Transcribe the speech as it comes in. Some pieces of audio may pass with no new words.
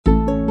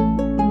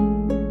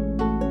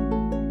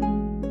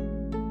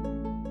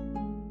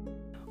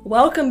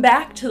Welcome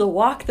back to the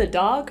Walk the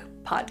Dog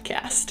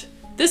podcast.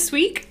 This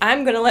week,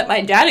 I'm going to let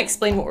my dad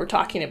explain what we're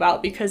talking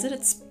about because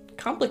it's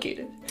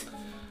complicated.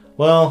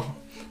 Well,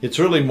 it's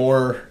really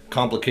more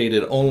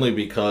complicated only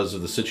because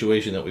of the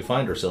situation that we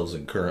find ourselves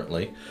in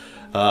currently.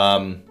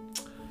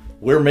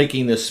 We're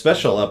making this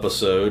special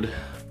episode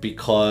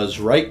because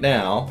right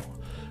now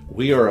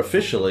we are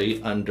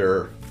officially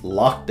under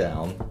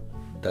lockdown.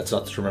 That's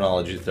not the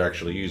terminology that they're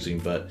actually using,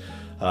 but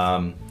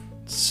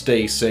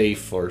stay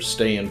safe or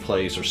stay in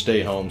place or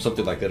stay home,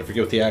 something like that. I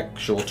forget what the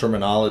actual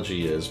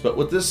terminology is. But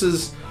what this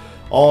is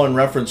all in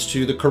reference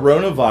to the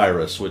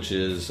coronavirus, which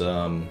is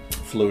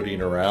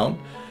floating around.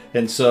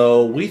 And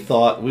so we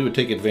thought we would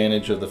take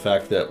advantage of the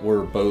fact that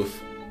we're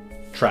both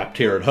trapped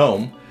here at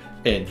home,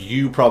 and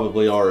you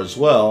probably are as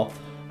well,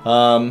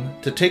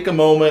 to take a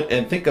moment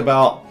and think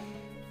about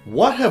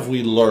what have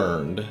we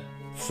learned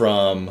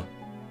from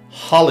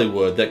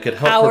Hollywood that could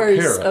help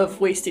Hours of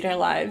wasting our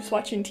lives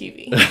watching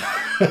TV.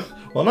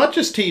 Well, not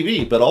just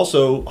TV, but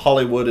also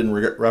Hollywood in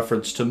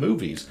reference to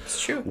movies.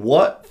 It's true.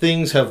 What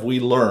things have we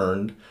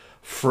learned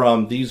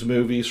from these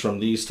movies,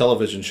 from these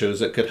television shows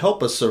that could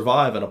help us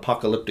survive an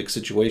apocalyptic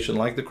situation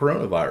like the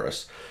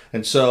coronavirus?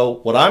 And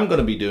so what I'm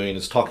going to be doing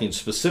is talking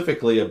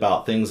specifically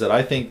about things that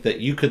I think that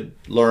you could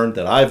learn,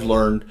 that I've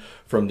learned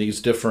from these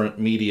different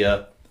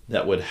media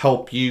that would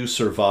help you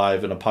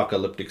survive an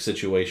apocalyptic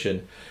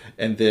situation.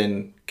 And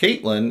then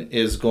Caitlin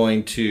is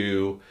going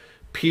to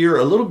peer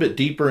a little bit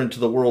deeper into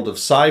the world of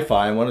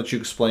sci-fi. And why don't you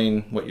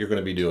explain what you're going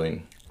to be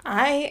doing?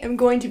 I am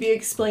going to be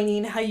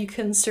explaining how you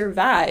can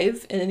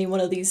survive in any one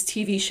of these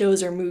TV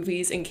shows or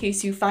movies in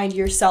case you find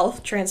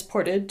yourself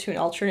transported to an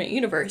alternate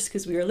universe,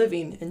 because we are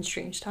living in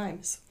strange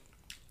times.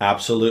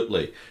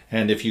 Absolutely.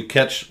 And if you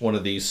catch one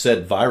of these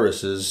said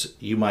viruses,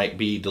 you might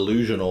be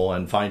delusional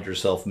and find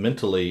yourself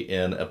mentally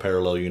in a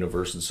parallel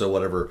universe. And so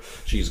whatever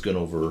she's going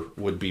over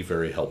would be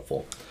very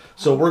helpful.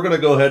 So we're going to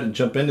go ahead and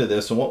jump into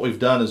this. And what we've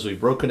done is we've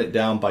broken it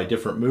down by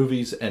different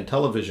movies and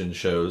television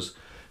shows.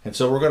 And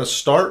so we're going to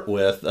start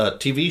with a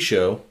TV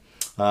show,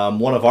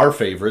 one of our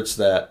favorites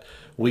that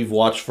we've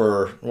watched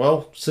for,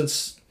 well,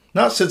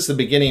 not since the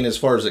beginning as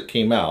far as it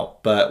came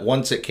out, but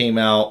once it came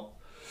out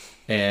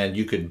and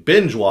you could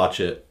binge watch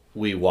it,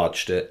 we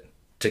watched it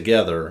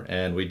together,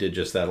 and we did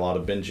just that, a lot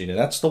of binging, and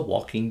that's The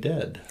Walking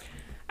Dead.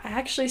 I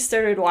actually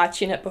started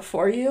watching it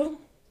before you.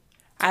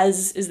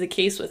 As is the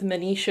case with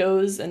many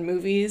shows and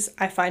movies,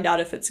 I find out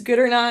if it's good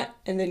or not,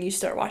 and then you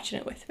start watching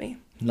it with me.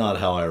 Not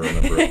how I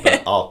remember it,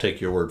 but I'll take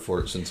your word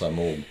for it since I'm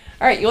old.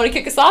 All right, you want to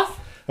kick us off?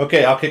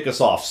 Okay, I'll kick us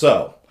off.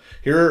 So,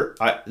 here,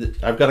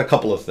 I've got a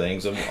couple of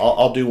things, and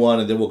I'll do one,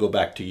 and then we'll go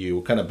back to you.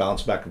 We'll kind of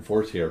bounce back and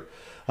forth here.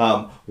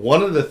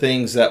 One of the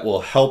things that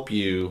will help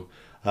you,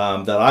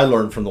 that I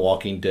learned from The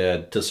Walking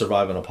Dead to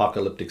survive an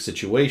apocalyptic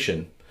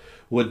situation,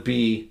 would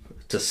be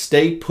to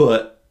stay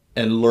put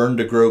and learn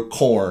to grow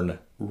corn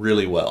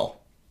really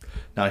well.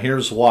 Now,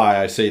 here's why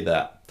I say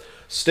that.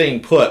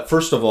 Staying put,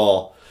 first of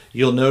all,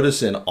 you'll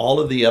notice in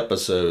all of the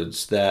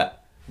episodes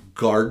that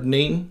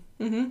gardening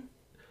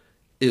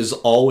is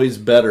always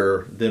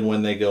better than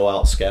when they go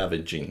out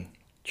scavenging.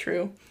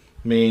 True.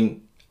 I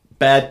mean,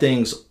 bad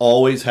things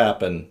always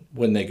happen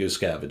when they go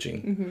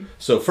scavenging.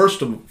 So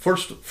first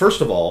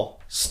of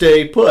all,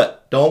 stay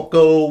put. Don't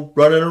go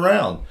running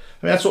around.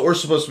 I mean, that's what we're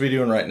supposed to be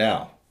doing right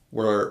now.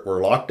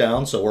 We're locked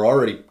down, so we're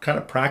already kind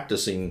of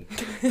practicing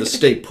the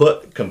stay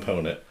put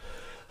component.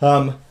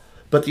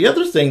 But the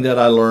other thing that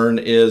I learned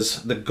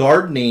is the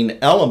gardening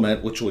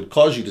element, which would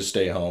cause you to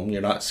stay home.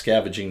 You're not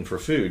scavenging for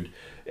food.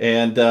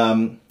 And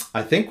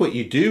I think what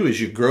you do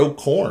is you grow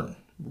corn.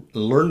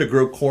 Learn to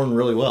grow corn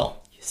really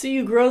well. So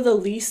you grow the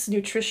least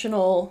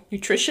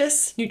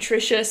nutritious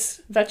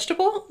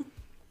vegetable?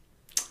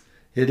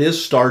 It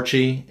is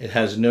starchy. It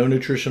has no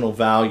nutritional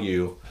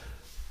value.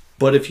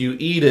 But if you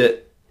eat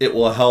it, it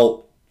will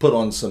help put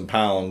on some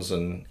pounds.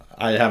 And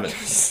I haven't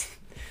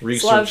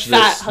researched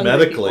this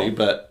medically,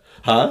 but...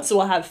 Huh? So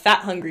we'll have fat,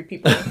 hungry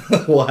people.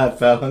 We'll have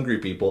fat, hungry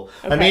people.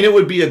 Okay. I mean, it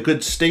would be a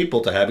good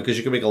staple to have because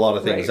you can make a lot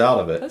of things out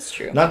of it. That's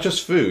true. Not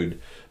just food,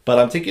 but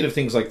I'm thinking of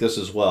things like this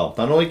as well.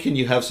 Not only can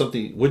you have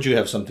something, would you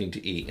have something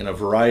to eat in a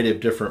variety of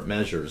different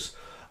measures,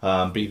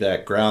 be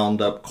that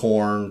ground up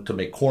corn to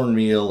make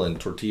cornmeal and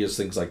tortillas,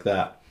 things like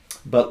that.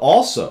 But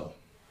also,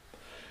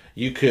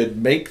 you could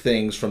make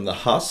things from the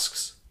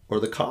husks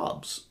or the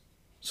cobs.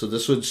 So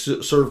this would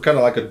serve kind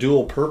of like a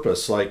dual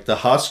purpose. Like the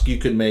husk, you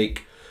could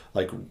make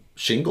like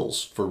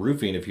shingles for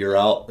roofing if you're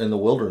out in the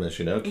wilderness,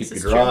 keep you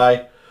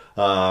dry.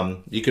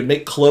 You could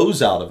make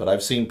clothes out of it.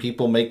 I've seen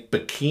people make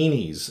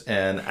bikinis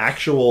and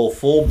actual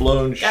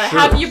full-blown shirts.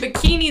 Gotta have your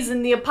bikinis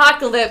in the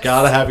apocalypse.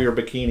 Gotta have your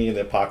bikini in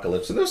the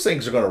apocalypse. And those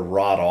things are going to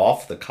rot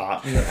off, the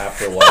cotton,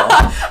 after a while.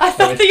 I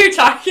thought that you're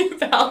talking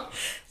about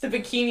the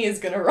bikini is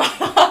going to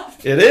rot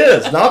off. It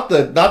is.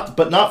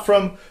 But not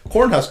from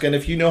corn husk. And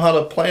if you know how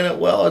to plant it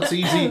well, it's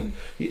easy.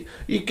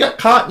 You got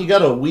cotton, you got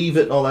to weave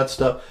it and all that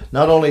stuff.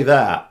 Not only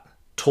that,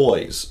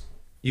 toys.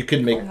 You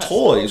can make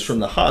toys from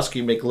the husk.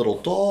 You make little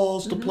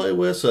dolls to play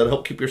with, so that'll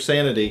help keep your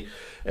sanity.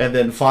 And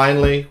then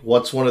finally,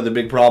 what's one of the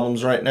big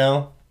problems right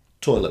now?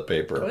 toilet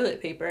paper.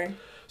 Toilet paper.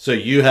 So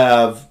you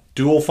have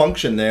dual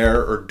function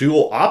there, or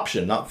dual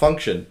option, not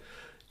function.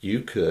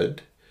 You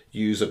could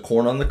use a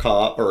corn on the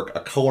cob or a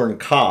corn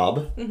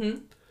cob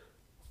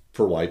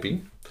for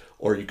wiping,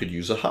 or you could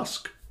use a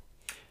husk.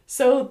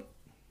 So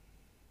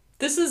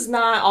this is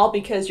not all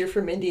because you're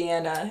from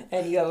Indiana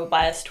and you have a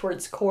bias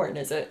towards corn,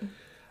 is it?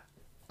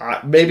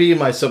 Maybe in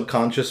my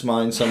subconscious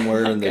mind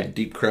somewhere in the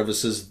deep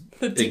crevices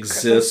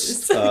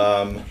exists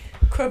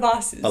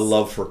Crevasses. a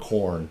love for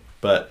corn.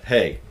 But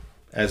hey,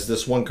 as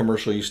this one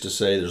commercial used to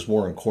say, there's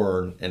more in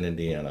corn in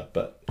Indiana.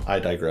 But I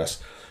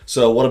digress.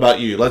 So what about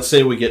you? Let's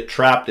say we get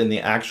trapped in the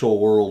actual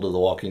world of The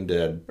Walking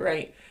Dead.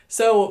 Right.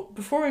 So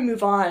before we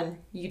move on,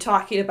 you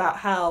talking about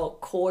how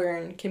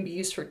corn can be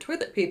used for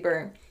toilet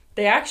paper.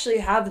 They actually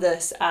have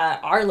this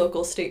at our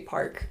local state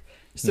park.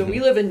 So we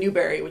live in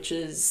Newberry, which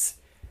is,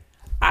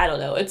 I don't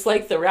know, it's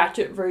like the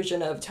Ratchet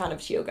version of town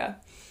of Tioga.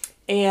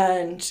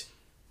 And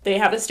they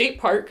have a state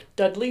park,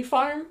 Dudley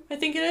Farm, I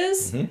think it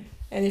is.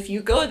 And if you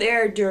go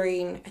there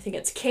during, I think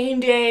it's Cane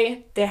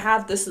Day, they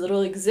have this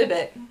little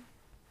exhibit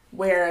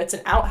where it's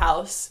an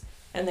outhouse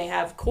and they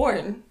have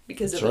corn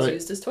because it was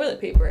used as toilet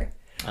paper.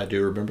 I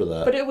do remember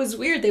that. But it was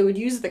weird. They would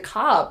use the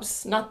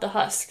cobs, not the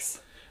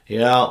husks.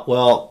 Yeah,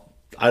 well,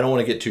 I don't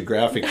want to get too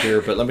graphic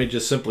here, but let me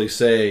just simply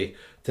say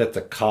that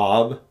the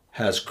cob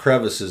has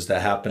crevices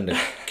that happen to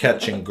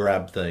catch and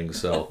grab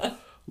things. So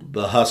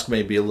the husk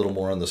may be a little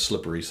more on the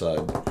slippery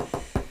side.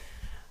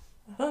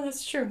 Oh,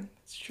 that's true.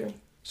 That's true.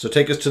 So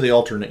take us to the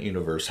alternate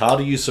universe. How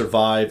do you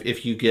survive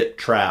if you get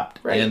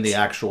trapped in the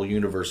actual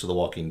universe of The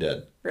Walking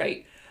Dead?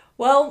 Right.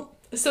 Well,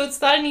 so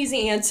it's not an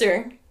easy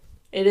answer.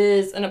 It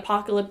is an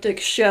apocalyptic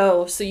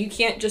show, so you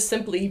can't just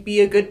simply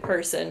be a good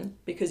person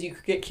because you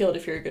could get killed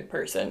if you're a good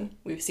person.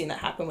 We've seen that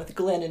happen with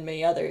Glenn and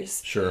many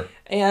others. Sure.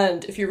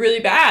 And if you're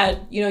really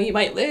bad, you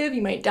might live,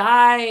 you might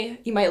die,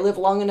 you might live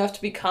long enough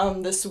to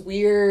become this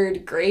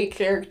weird gray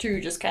character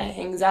who just kind of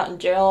hangs out in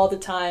jail all the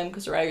time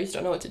because the writers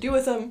don't know what to do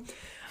with him.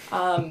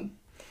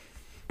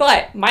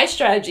 But my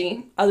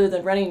strategy, other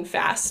than running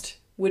fast,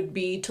 would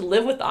be to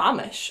live with the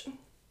Amish.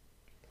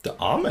 The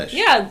Amish?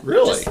 Yeah.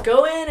 Really? Just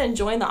go in and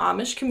join the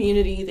Amish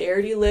community. They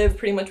already live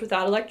pretty much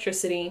without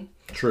electricity.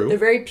 True. They're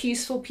very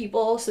peaceful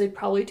people, so they'd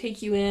probably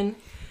take you in.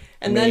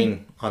 And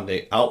then on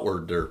the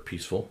outward, they're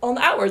peaceful. On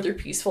the outward, they're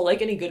peaceful,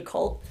 like any good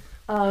cult.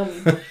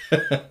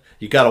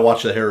 You got to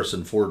watch the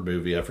Harrison Ford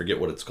movie. I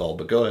forget what it's called,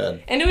 but go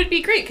ahead. And it would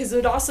be great because it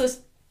would also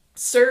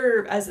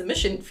serve as a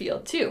mission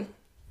field, too.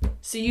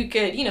 So you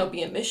could,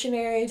 be a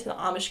missionary to the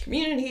Amish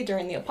community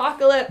during the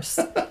apocalypse.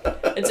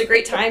 It's a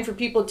great time for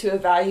people to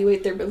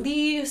evaluate their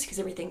beliefs because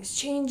everything's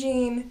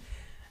changing.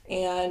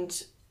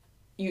 And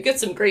you get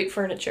some great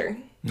furniture.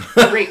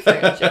 Great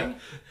furniture.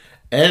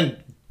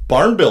 And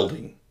barn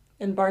building.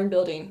 And barn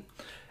building.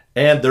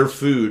 And their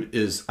food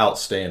is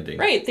outstanding.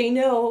 Right. They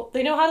know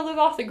how to live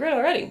off the grid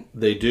already.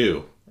 They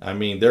do. I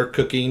mean, they're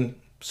cooking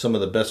some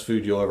of the best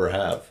food you'll ever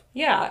have.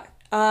 Yeah.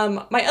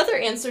 My other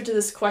answer to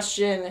this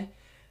question...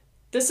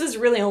 This is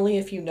really only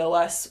if you know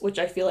us, which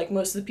I feel like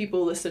most of the people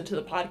who listen to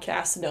the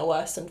podcast know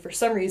us and for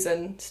some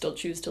reason still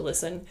choose to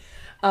listen.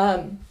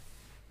 The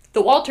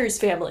Walters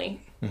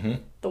family.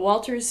 Mm-hmm. The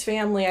Walters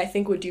family, I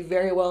think, would do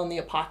very well in the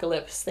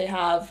apocalypse. They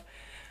have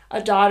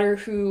a daughter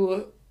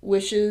who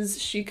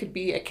wishes she could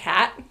be a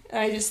cat.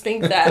 I just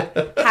think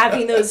that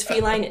having those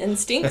feline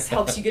instincts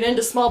helps you get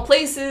into small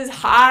places,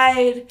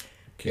 hide.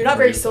 You're not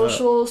very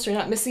social, so you're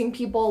not missing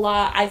people a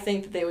lot. I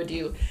think that they would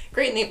do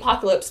great in the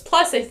apocalypse.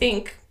 Plus, I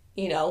think...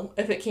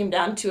 if it came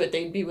down to it,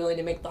 they'd be willing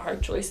to make the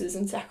hard choices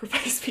and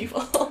sacrifice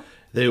people.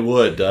 They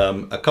would.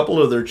 A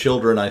couple of their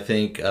children, I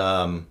think,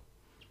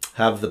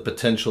 have the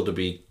potential to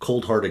be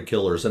cold-hearted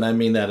killers, and I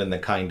mean that in the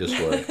kindest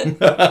way.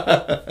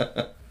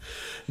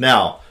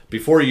 Now,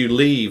 before you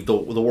leave the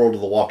world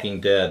of The Walking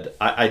Dead,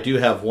 I do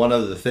have one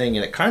other thing,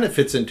 and it kind of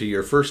fits into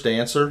your first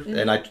answer,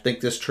 and I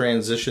think this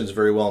transitions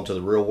very well into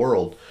the real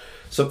world.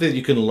 Something that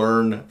you can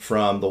learn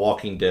from The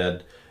Walking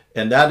Dead,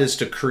 and that is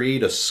to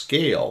create a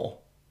scale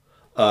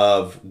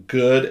of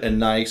good and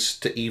nice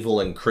to evil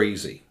and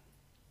crazy.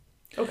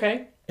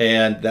 Okay.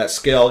 And that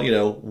scale,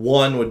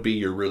 1 would be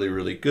you're really,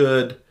 really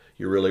good,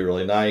 you're really,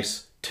 really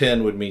nice.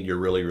 10 would mean you're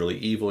really, really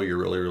evil, you're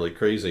really, really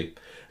crazy.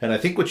 And I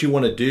think what you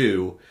want to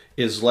do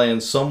is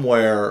land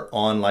somewhere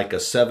on like a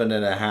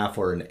 7.5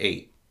 or an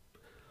 8.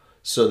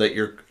 So that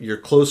you're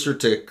closer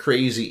to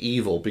crazy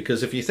evil.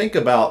 Because if you think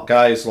about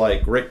guys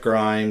like Rick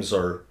Grimes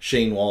or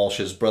Shane Walsh,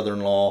 his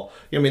brother-in-law,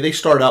 they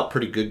start out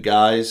pretty good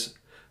guys,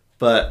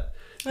 but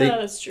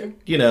that's true.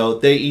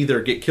 They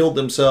either get killed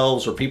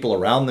themselves or people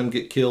around them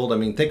get killed. I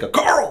mean, think of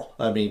Carl.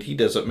 I mean, he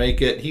doesn't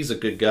make it. He's a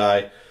good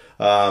guy.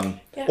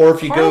 Or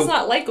if you Carl's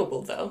not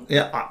likable, though.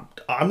 Yeah,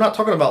 I'm not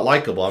talking about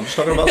likable. I'm just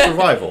talking about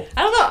survival.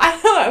 I don't know.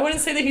 I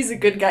wouldn't say that he's a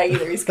good guy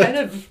either. He's kind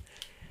of...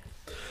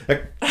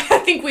 I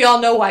think we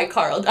all know why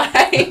Carl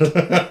died.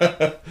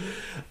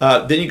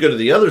 Then you go to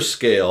the other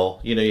scale.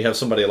 You have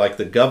somebody like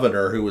the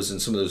governor who was in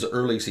some of those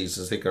early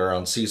seasons, I think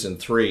around season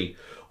 3,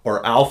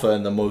 or Alpha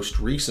in the most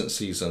recent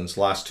seasons,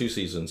 last 2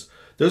 seasons.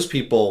 those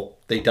people,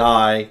 they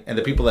die, and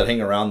the people that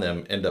hang around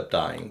them end up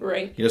dying.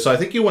 Right. You know, so I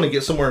think you want to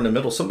get somewhere in the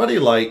middle. Somebody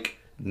like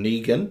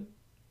Negan.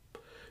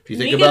 If you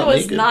think Negan about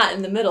was Negan, not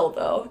in the middle,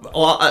 though.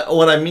 well,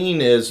 what I mean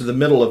is the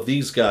middle of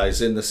these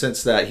guys, in the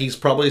sense that he's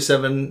probably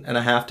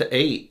 7.5 to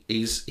 8.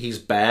 He's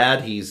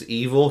bad. He's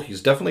evil. He's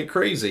definitely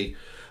crazy.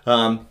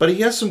 But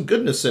he has some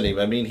goodness in him.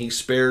 I mean, he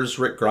spares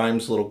Rick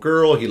Grimes' little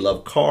girl. He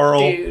loved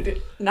Carl.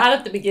 Dude, not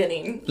at the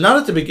beginning. Not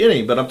at the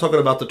beginning, but I'm talking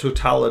about the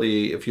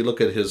totality if you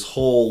look at his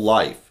whole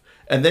life.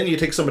 And then you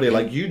take somebody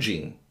like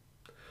Eugene.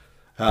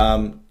 I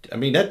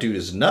mean, that dude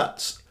is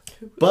nuts.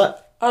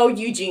 But Oh,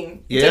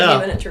 Eugene. It Yeah. took me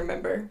a minute to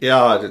remember.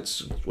 yeah,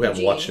 we haven't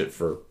Eugene. watched it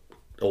for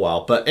a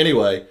while. But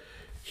anyway,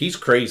 he's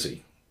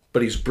crazy,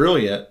 but he's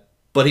brilliant.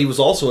 But he was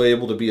also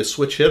able to be a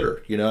switch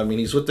hitter. You know, I mean,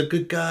 he's with the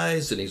good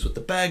guys and he's with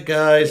the bad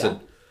guys, Yeah.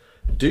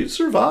 and dude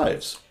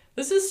survives.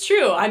 This is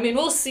true. I mean,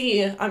 we'll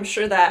see. I'm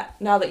sure that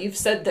now that you've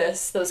said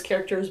this, those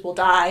characters will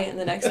die in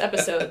the next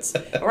episodes.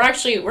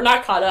 We're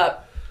not caught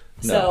up.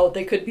 So No.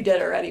 they could be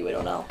dead already. We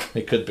don't know.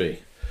 It could be.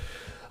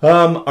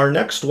 Our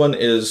next one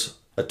is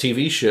a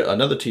TV show,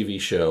 another TV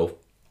show,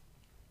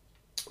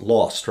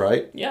 Lost,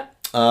 right? Yeah.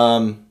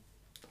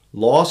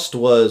 Lost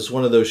was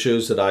one of those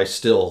shows that I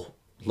still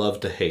love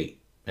to hate.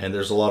 And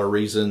there's a lot of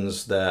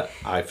reasons that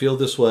I feel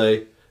this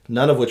way,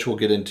 none of which we'll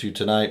get into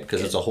tonight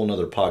because it's a whole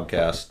nother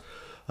podcast.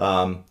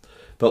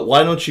 But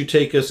why don't you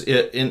take us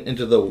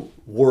into the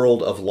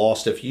world of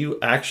Lost? If you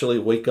actually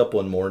wake up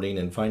one morning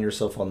and find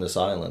yourself on this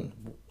island,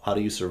 how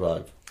do you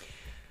survive?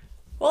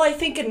 Well, I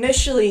think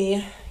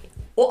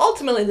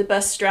ultimately the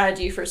best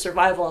strategy for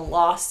survival in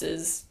Lost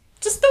is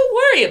just don't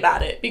worry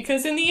about it,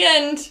 because in the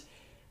end,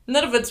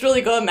 none of it's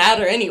really going to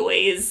matter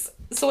anyways,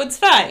 so it's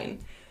fine.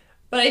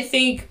 But I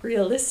think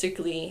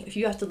realistically, if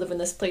you have to live in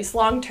this place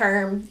long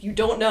term, you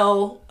don't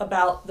know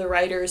about the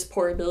writers'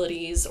 poor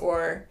abilities,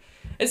 or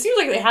it seems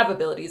like they have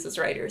abilities as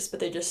writers, but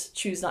they just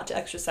choose not to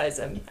exercise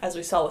them, as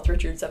we saw with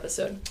Richard's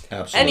episode.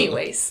 Absolutely.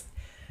 Anyways,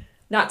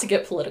 not to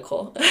get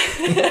political.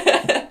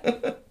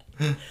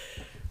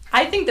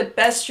 I think the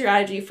best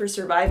strategy for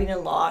surviving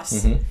in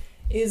Lost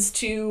is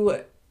to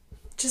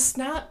just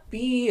not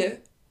be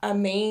a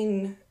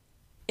main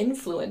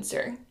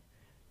influencer.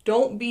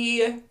 Don't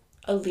be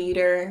a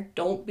leader.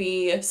 Don't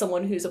be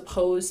someone who's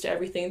opposed to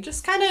everything.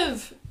 Just kind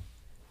of,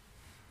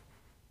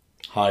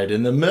 Hide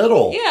in the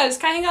middle. yeah, it's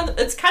kind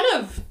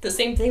of the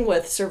same thing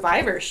with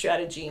Survivor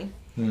strategy.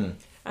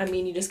 I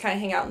mean, you just kind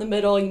of hang out in the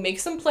middle. You make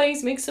some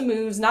plays, make some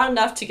moves. Not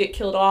enough to get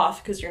killed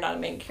off because you're not a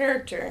main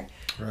character,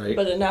 Right.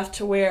 but enough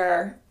to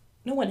where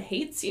no one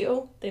hates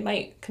you. They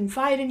might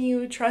confide in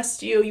you,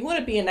 trust you. You want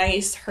to be a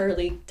nice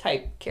Hurley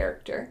type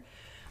character.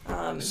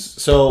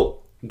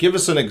 So give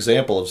us an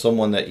example of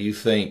someone that you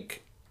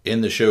think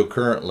in the show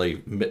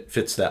currently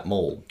fits that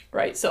mold.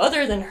 Right. So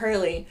other than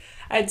Hurley,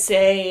 I'd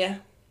say,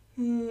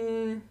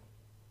 yeah,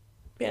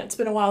 it's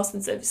been a while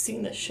since I've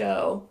seen the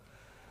show.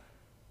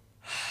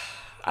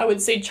 I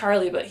would say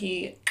Charlie, but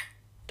he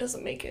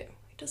doesn't make it.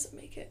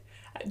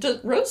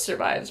 Rose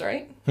survives,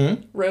 right?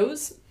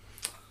 Rose?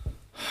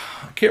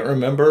 I can't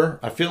remember.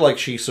 I feel like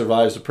she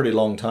survives a pretty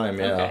long time,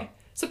 yeah. Okay.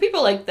 So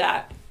people like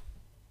that.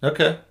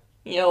 Okay.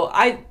 You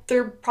know,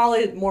 they're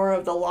probably more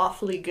of the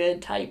lawfully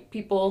good type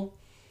people.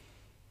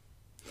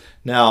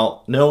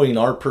 Now, knowing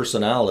our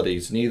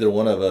personalities, neither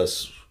one of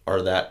us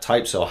are that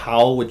type, so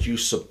how would you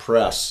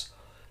suppress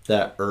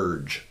that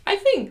urge? I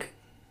think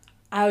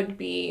I would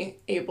be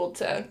able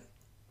to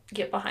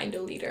get behind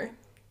a leader.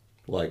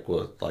 Like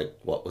what,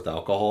 with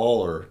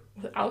alcohol, or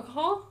With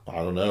alcohol? I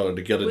don't know,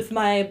 to get it. With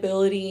my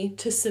ability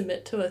to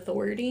submit to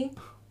authority.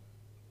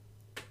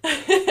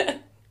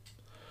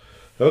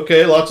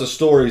 Okay, lots of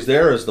stories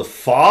there. As the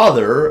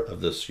father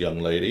of this young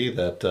lady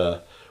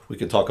that we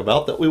could talk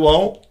about, that we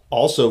won't,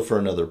 also for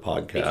another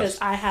podcast. Because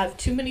I have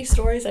too many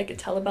stories I could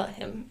tell about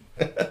him.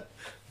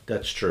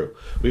 That's true.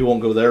 We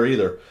won't go there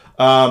either.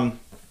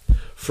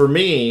 For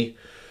me,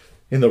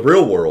 in the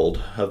real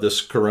world of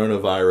this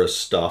coronavirus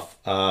stuff,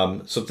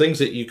 some things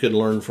that you could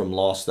learn from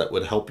Lost that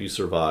would help you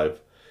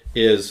survive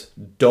is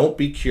don't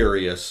be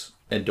curious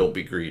and don't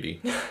be greedy.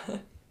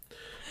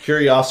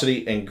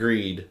 Curiosity and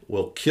greed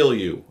will kill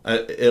you.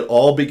 It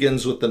all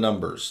begins with the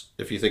numbers,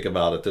 if you think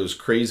about it. Those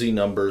crazy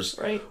numbers,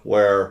 Right.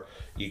 where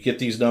you get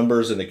these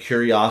numbers and the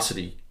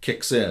curiosity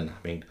kicks in.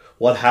 I mean,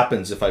 what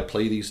happens if I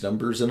play these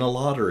numbers in a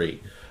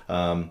lottery?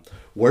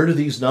 Where do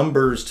these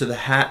numbers to the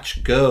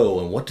hatch go,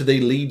 and what do they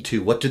lead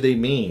to? What do they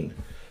mean?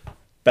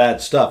 Bad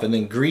stuff. And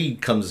then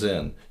greed comes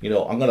in. You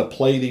know, I'm going to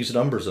play these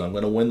numbers and I'm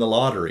going to win the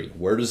lottery.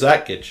 Where does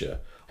that get you?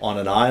 On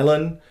an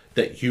island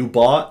that you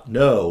bought?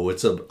 No,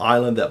 it's an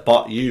island that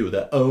bought you,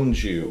 that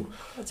owns you.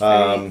 That's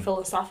very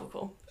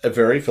philosophical.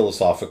 Very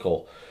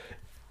philosophical.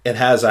 It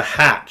has a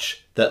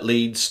hatch that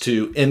leads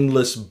to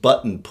endless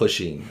button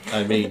pushing.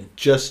 I mean,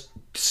 just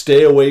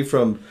stay away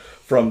from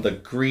the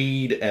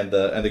greed and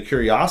the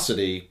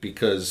curiosity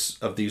because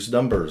of these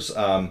numbers.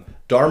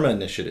 Dharma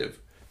Initiative.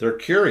 They're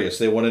curious.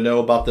 They want to know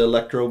about the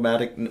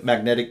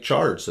electromagnetic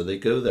charge, so they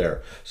go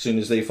there. As soon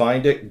as they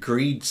find it,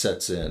 greed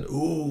sets in.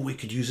 Ooh, we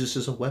could use this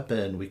as a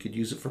weapon. We could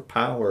use it for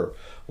power,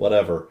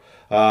 whatever.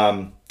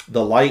 The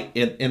light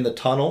in the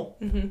tunnel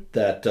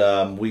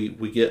that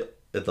we get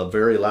at the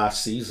very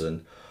last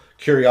season.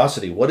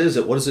 Curiosity. What is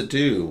it? What does it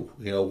do?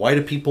 Why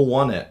do people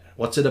want it?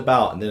 What's it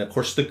about? And then, of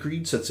course, the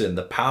greed sets in.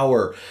 The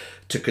power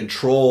to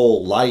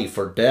control life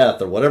or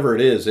death or whatever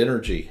it is,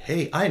 energy.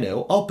 Hey, I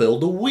know, I'll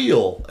build a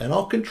wheel and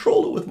I'll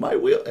control it with my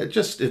wheel.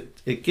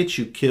 It gets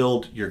you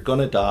killed. You're going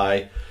to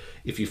die.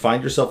 If you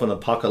find yourself in an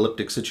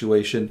apocalyptic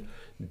situation,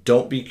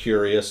 don't be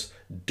curious.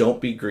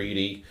 Don't be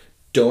greedy.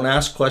 Don't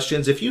ask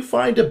questions. If you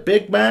find a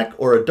Big Mac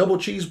or a double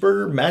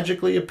cheeseburger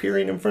magically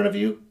appearing in front of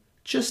you,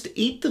 just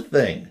eat the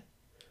thing.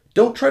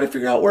 Don't try to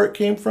figure out where it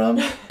came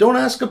from. Don't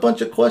ask a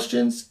bunch of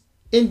questions.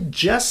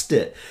 Ingest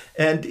it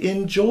and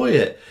enjoy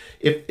it.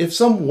 If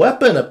some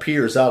weapon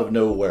appears out of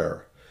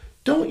nowhere,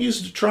 don't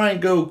use it to try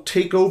and go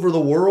take over the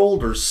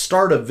world or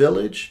start a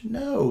village.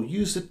 No,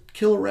 use it to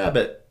kill a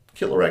rabbit,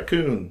 kill a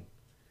raccoon,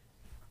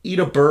 eat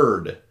a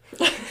bird.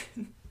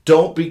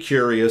 Don't be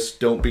curious.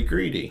 Don't be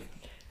greedy.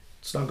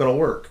 It's not going to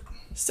work.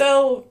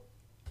 So,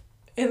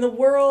 in the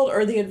world,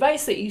 or the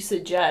advice that you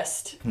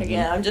suggest,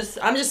 again, I'm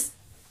just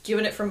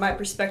giving it from my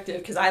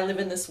perspective because I live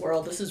in this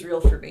world. This is real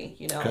for me.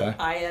 Okay.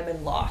 I am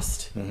in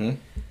Lost.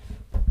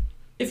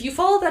 If you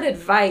follow that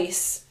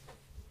advice,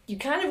 you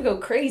kind of go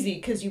crazy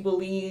because you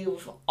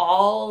believe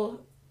all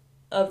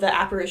of the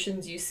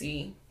apparitions you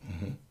see.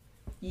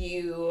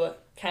 You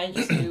kind of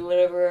just do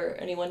whatever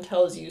anyone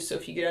tells you. So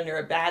if you get under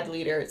a bad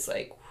leader, it's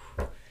like...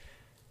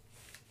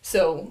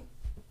 So,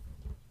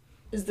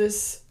 is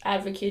this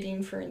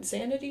advocating for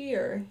insanity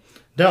or...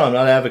 No, I'm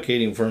not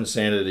advocating for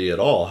insanity at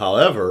all.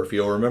 However, if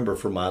you'll remember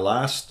from my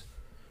last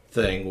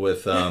thing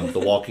with The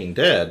Walking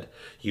Dead,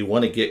 you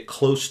want to get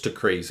close to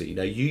crazy.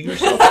 Now, you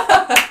yourself,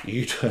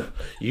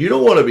 you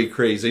don't want to be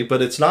crazy,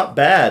 but it's not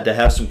bad to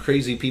have some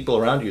crazy people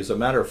around you. As a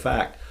matter of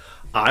fact,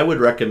 I would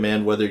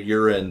recommend, whether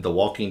you're in The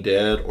Walking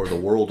Dead or the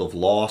world of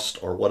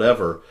Lost or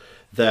whatever,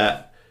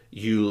 that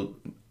you,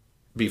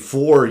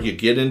 before you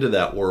get into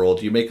that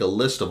world, you make a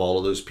list of all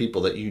of those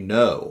people that you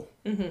know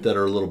that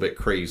are a little bit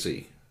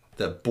crazy.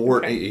 That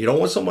bored. Okay. You don't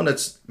want someone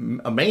that's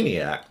a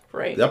maniac.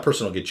 Right. That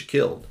person will get you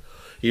killed.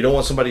 You don't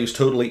want somebody who's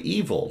totally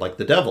evil, like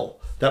the devil.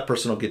 That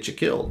person will get you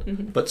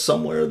killed. But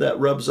somewhere that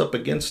rubs up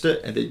against it,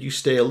 and that you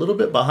stay a little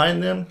bit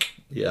behind them,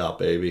 yeah,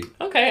 baby.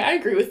 Okay, I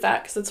agree with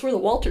that, because that's where the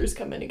Walters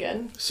come in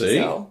again. See?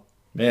 So.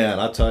 Man,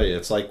 I tell you,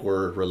 it's like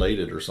we're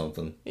related or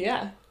something.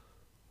 Yeah.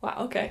 Wow,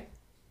 okay.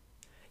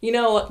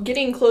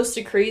 Getting close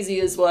to crazy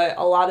is what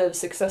a lot of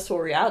successful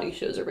reality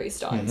shows are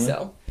based on,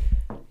 so...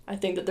 I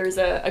think that there's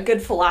a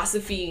good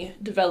philosophy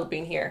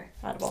developing here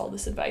out of all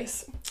this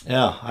advice.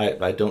 Yeah,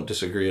 I don't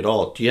disagree at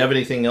all. Do you have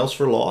anything else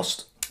for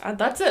Lost?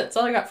 That's it. That's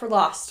all I got for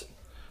Lost.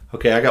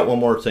 Okay, I got one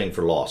more thing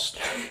for Lost.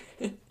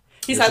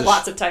 He's had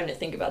lots of time to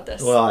think about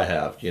this. Well, I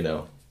have,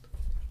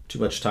 Too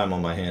much time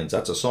on my hands.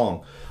 That's a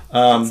song.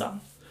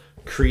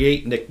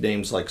 Create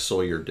nicknames like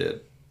Sawyer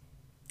did.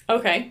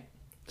 Okay.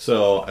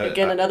 So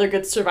again, another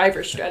good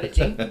survivor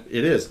strategy.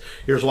 It is.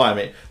 Here's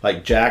why.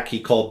 Like Jack, he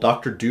called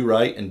Dr.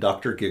 Do-Right and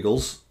Dr.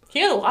 Giggles. He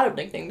had a lot of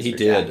nicknames. He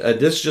did.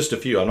 This is just a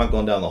few. I'm not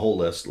going down the whole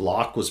list.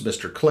 Locke was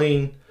Mr.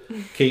 Clean.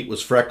 Kate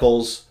was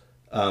Freckles.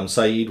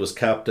 Saeed was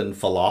Captain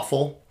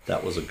Falafel.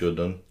 That was a good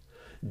one.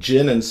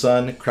 Jin and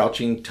Son,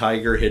 Crouching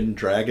Tiger, Hidden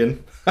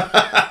Dragon.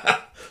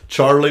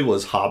 Charlie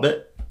was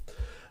Hobbit.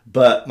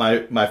 But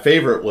my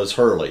favorite was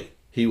Hurley.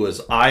 He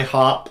was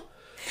IHOP,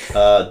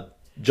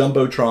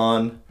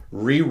 Jumbotron,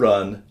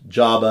 Rerun,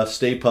 Jabba,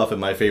 Stay Puft, and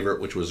my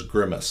favorite, which was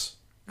Grimace.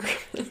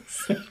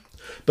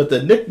 But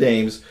the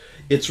nicknames,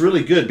 it's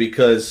really good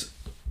because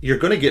you're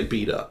going to get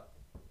beat up.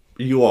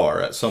 You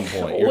are at some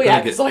point. Oh,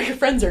 yeah, because all your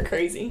friends are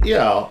crazy.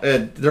 Yeah,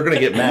 and they're going to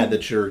get mad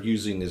that you're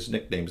using his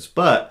nicknames.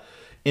 But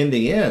in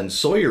the end,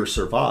 Sawyer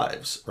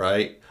survives,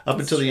 right? Up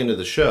until the end of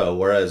the show,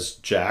 whereas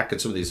Jack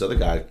and some of these other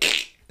guys,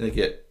 they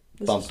get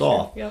bumped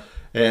off. Yep.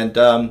 And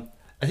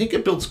I think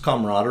it builds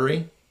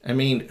camaraderie.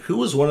 Who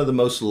was one of the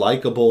most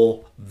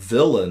likable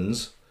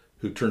villains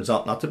who turns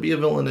out not to be a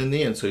villain in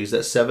the end? So he's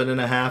at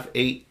 7.5,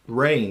 8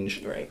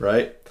 range,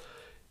 right?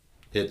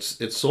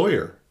 It's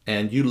Sawyer.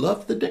 And you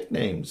love the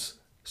nicknames.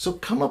 So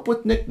come up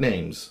with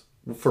nicknames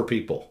for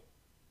people.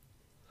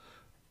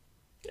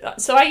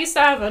 So I used to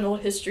have an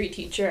old history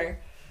teacher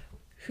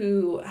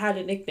who had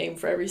a nickname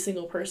for every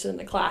single person in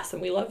the class,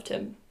 and we loved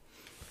him.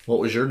 What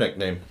was your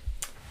nickname?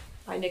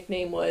 My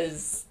nickname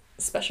was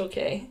Special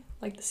K,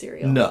 like the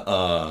cereal.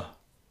 Nuh-uh.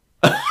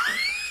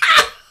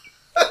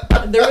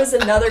 There was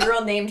another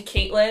girl named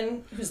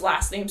Caitlin whose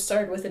last name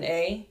started with an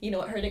A. You know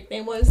what her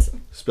nickname was?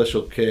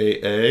 Special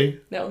K-A?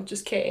 No,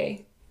 just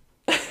K-A.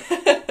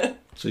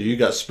 So you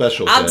got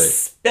Special K. I'm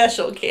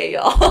Special K,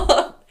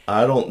 y'all.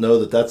 I don't know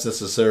that that's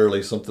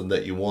necessarily something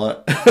that you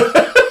want.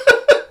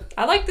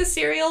 I like the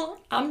cereal.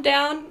 I'm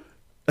down.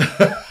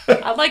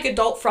 I like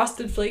adult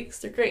Frosted Flakes.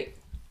 They're great.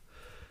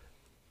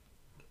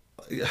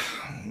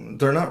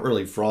 They're not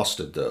really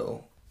frosted,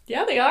 though.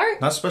 Yeah, they are.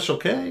 Not Special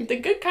K. The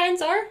good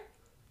kinds are.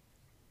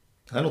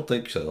 I don't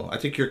think so. I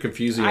think you're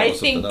confusing it with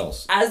something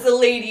else. As a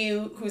lady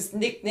whose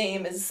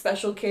nickname is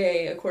Special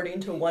K,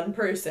 according to one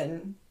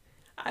person,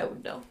 I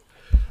would know.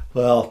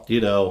 Well,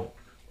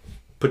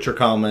 put your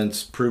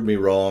comments, prove me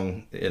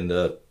wrong in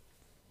the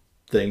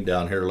thing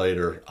down here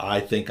later. I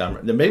think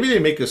maybe they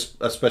make a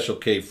Special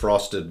K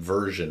frosted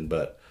version,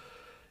 but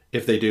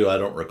if they do, I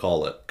don't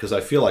recall it, because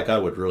I feel like I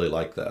would really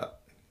like that.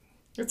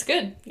 It's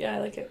good. Yeah, I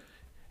like it.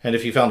 And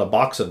if you found a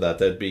box of that,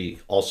 that'd be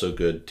also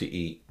good to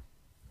eat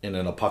in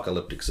an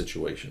apocalyptic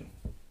situation.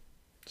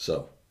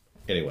 So,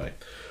 anyway.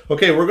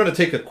 Okay, we're going to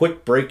take a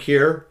quick break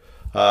here.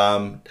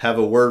 Have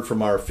a word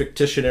from our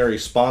Fictitionary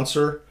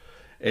sponsor.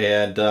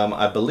 And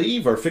I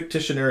believe our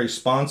Fictitionary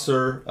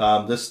sponsor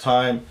this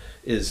time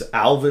is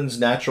Alvin's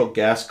Natural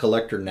Gas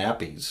Collector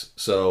Nappies.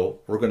 So,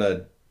 we're going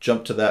to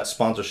jump to that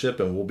sponsorship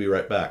and we'll be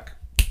right back.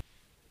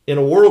 In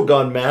a world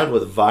gone mad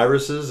with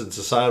viruses and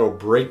societal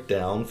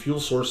breakdown, fuel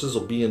sources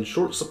will be in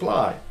short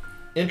supply.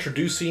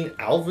 Introducing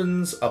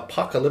Alvin's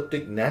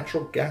Apocalyptic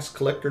Natural Gas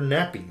Collector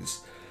Nappies.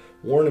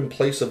 Worn in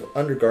place of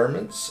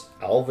undergarments,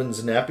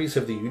 Alvin's nappies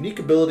have the unique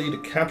ability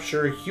to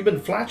capture human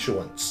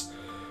flatulence.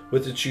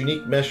 With its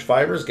unique mesh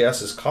fibers,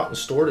 gas is caught and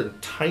stored in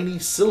tiny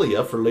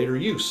cilia for later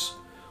use.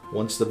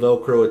 Once the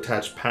Velcro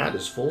attached pad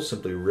is full,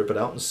 simply rip it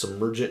out and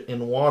submerge it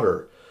in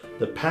water.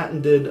 The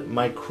patented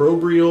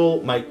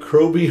microbial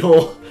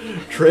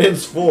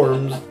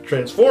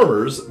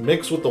transformers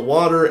mix with the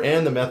water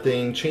and the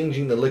methane,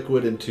 changing the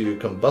liquid into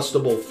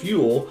combustible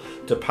fuel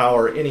to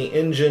power any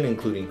engine,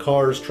 including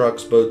cars,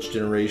 trucks, boats,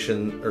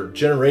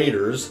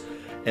 generators,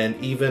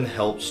 and even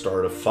help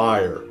start a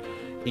fire.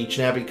 Each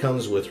nappy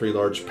comes with 3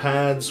 large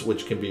pads,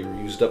 which can be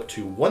reused up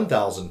to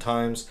 1,000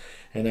 times,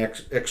 and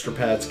extra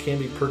pads can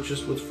be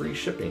purchased with free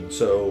shipping.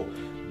 So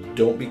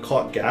don't be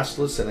caught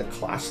gasless in a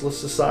classless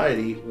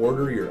society.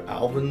 Order your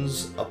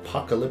Alvin's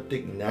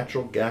Apocalyptic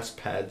Natural Gas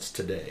Pads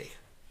today.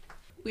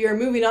 We are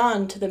moving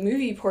on to the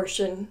movie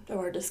portion of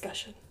our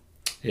discussion.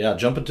 Yeah,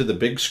 jumping to the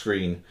big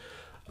screen.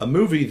 A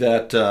movie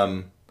that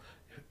I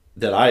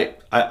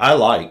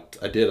liked.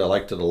 I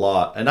liked it a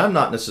lot. And I'm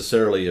not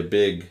necessarily a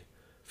big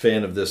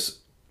fan of this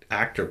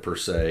actor per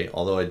se,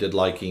 although I did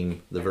like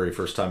him the very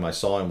first time I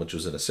saw him, which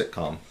was in a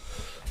sitcom.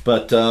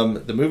 But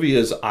the movie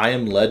is I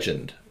Am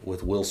Legend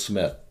with Will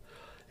Smith.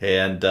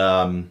 And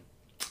I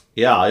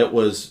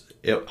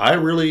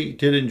really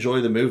did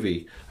enjoy the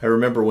movie. I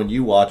remember when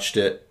you watched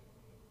it,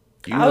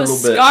 I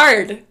was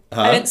scarred.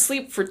 I didn't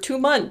sleep for 2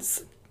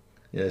 months.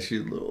 Yeah, she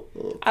was a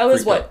little I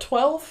was,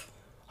 12?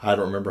 I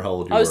don't remember how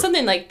old you were. I was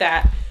something like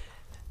that.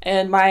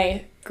 And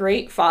my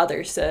great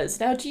father says,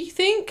 "Now, do you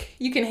think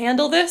you can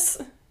handle this?"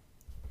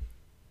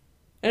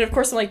 And of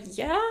course I'm like,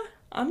 yeah,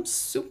 I'm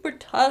super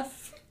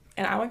tough.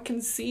 And I can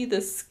see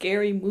this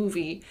scary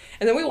movie.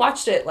 And then we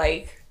watched it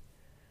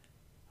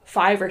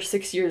 5 or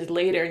 6 years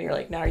later, and you're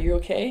like, "Now, are you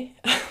okay?"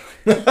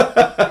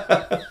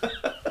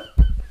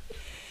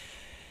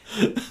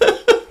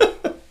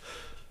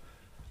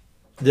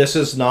 This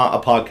is not a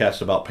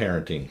podcast about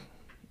parenting,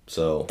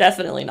 so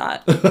Definitely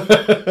not.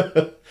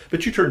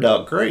 But you turned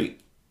out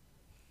great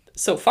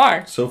So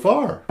far.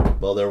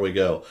 Well, there we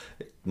go.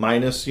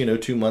 Minus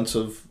 2 months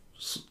of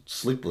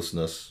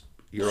sleeplessness.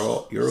 You're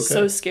okay.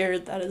 So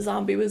scared that a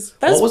zombie was.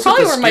 That's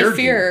probably where my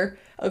fear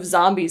of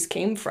zombies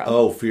came from.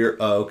 Oh, fear.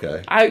 Oh,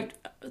 okay. I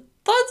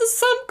thought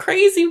some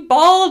crazy,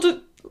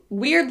 bald,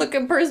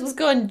 weird-looking person was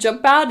going to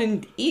jump out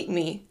and eat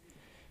me.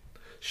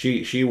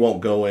 She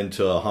won't go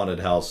into a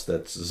haunted house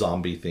that's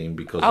zombie themed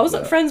because I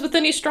wasn't friends with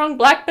any strong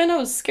black men. I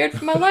was scared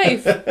for my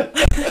life.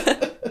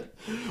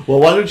 Well,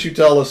 why don't you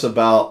tell us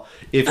about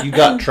if you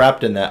got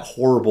trapped in that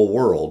horrible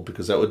world,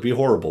 because that would be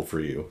horrible for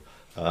you.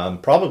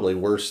 Probably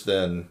worse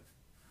than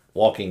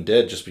Walking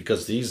Dead, just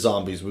because these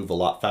zombies move a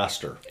lot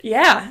faster.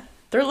 Yeah,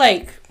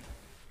 they're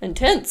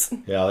intense.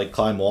 Yeah, they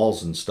climb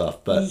walls and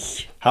stuff.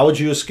 But how would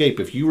you escape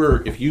if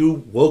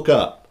you woke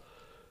up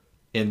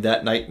in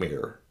that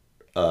nightmare,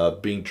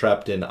 being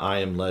trapped in I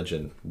Am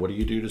Legend? What do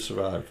you do to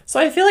survive? So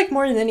I feel like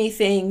more than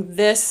anything,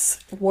 this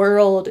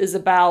world is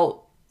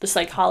about the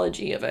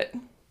psychology of it.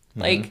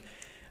 Mm-hmm.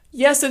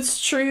 Yes,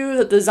 it's true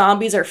that the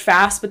zombies are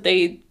fast, but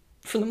they,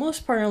 for the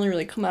most part, only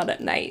really come out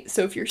at night.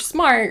 So if you're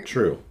smart,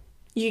 true,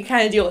 you can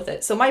kind of deal with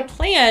it. So my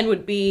plan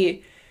would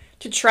be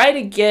to try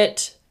to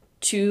get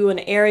to an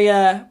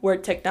area where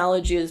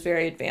technology is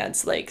very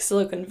advanced, like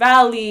Silicon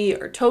Valley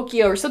or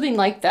Tokyo or something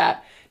like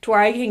that, to where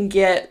I can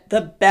get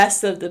the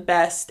best of the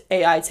best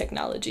AI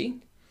technology.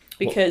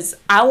 Because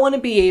I want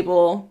to be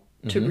able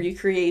to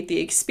recreate the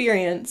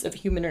experience of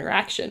human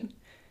interaction.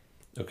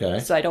 Okay.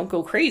 So I don't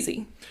go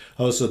crazy.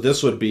 Oh, so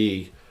this would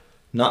be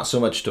not so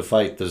much to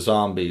fight the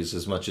zombies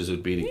as much as it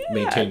would be to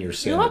maintain your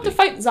sanity. You don't have to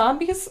fight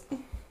zombies.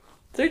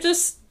 They're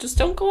just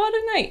don't go out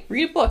at night.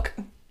 Read a book.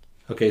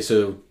 Okay,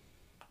 so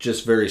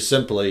just very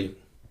simply,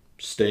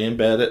 stay in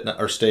bed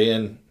or stay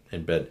in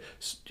bed.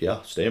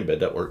 Yeah, stay in bed.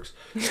 That works.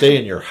 Stay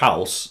in your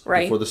house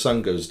before the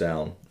sun goes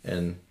down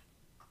and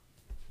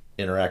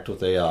interact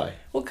with AI.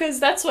 Well, because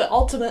that's what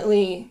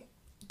ultimately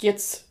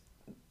gets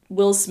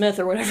Will Smith,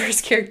 or whatever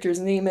his character's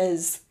name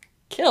is,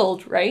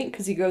 killed, right?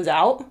 Because he goes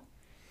out.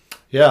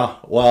 Yeah,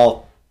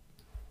 well,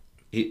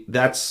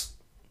 that's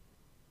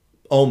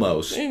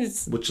almost,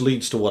 It's which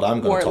leads to what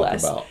I'm going to talk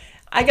about.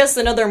 I guess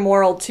another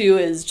moral, too,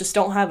 is just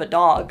don't have a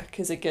dog,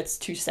 because it gets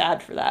too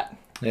sad for that.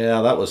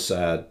 Yeah, that was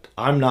sad.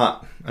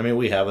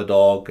 We have a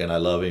dog, and I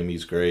love him.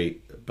 He's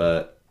great,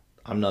 but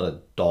I'm not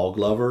a dog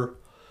lover.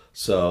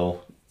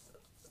 So,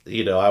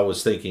 I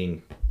was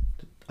thinking,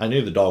 I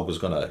knew the dog was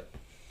going to,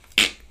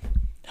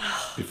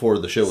 before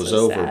the show was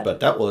over, sad. But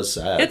that was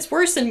sad. It's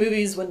worse in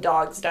movies when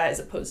dogs die as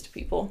opposed to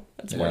people.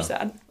 That's more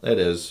sad. It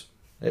is.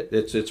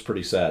 It's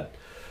pretty sad.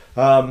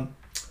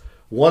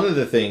 One of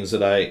the things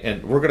that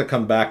and we're going to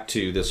come back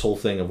to this whole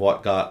thing of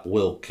what got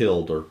Will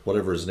killed, or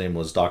whatever his name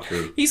was,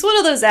 Dr. He's one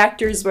of those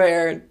actors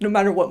where no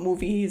matter what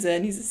movie he's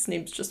in, his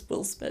name's just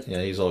Will Smith.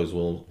 Yeah, he's always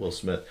Will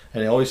Smith.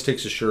 And he always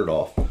takes his shirt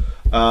off.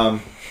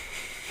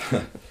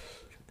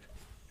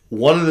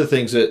 One of the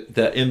things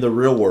that in the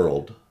real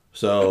world,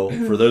 so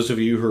for those of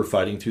you who are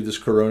fighting through this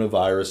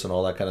coronavirus and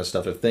all that kind of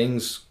stuff, if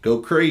things go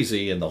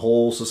crazy and the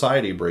whole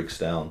society breaks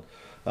down,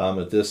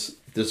 if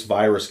this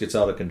virus gets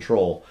out of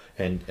control,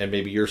 and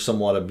maybe you're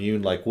somewhat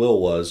immune like Will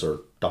was,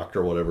 or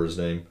Doctor whatever his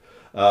name,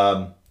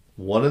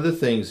 one of the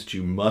things that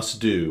you must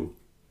do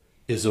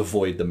is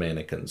avoid the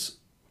mannequins.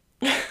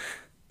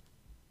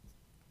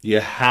 You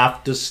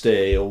have to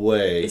stay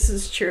away. This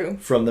is true.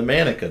 From the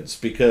mannequins,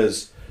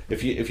 because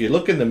if you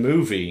look in the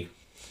movie,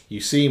 you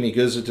see him. He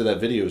goes into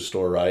that video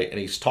store, right, and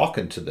he's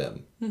talking to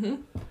them. Mm-hmm.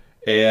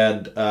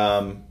 And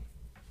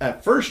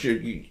at first,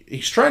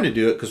 he's trying to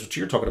do it because what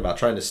you're talking about,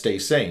 trying to stay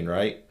sane,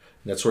 right?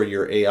 And that's where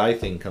your AI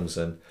thing comes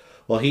in.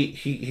 Well,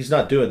 he's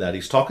not doing that.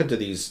 He's talking to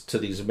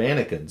these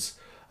mannequins,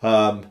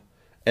 and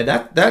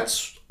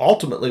that's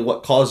ultimately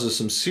what causes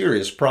some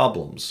serious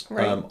problems.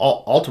 Right.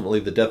 Ultimately,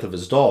 the death of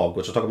his dog,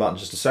 which I'll talk about in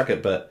just a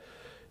second. But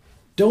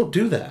don't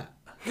do that.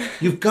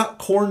 You've got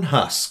corn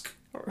husk.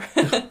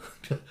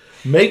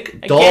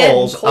 Make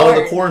dolls out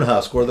of the corn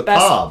husk or the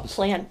best cobs.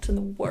 Plant in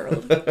the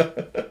world.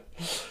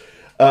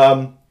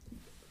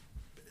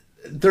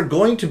 They're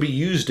going to be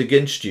used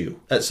against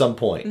you at some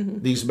point.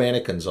 Mm-hmm. These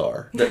mannequins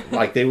are.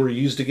 Like they were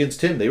used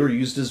against him. They were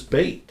used as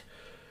bait.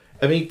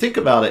 I mean, think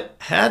about it.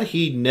 Had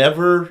he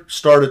never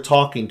started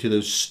talking to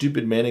those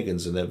stupid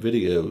mannequins in that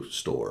video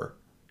store,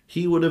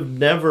 he would have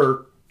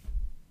never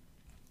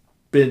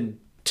been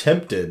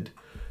tempted.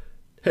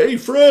 Hey,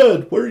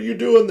 Fred, what are you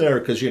doing there?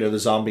 Because, the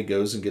zombie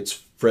goes and gets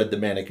Fred the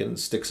mannequin and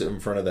sticks it in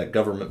front of that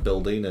government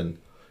building. And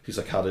he's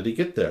like, how did he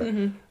get there?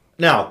 Mm-hmm.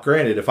 Now,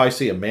 granted, if I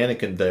see a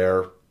mannequin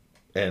there,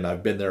 and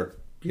I've been there,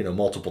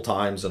 multiple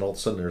times, and all of a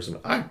sudden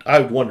I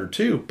would wonder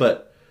too,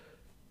 but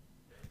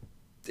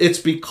it's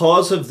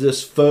because of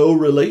this faux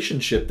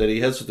relationship that he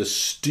has with this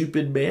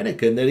stupid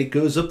mannequin that he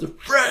goes up to,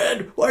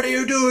 Fred, what are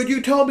you doing?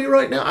 You tell me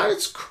right now.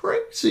 It's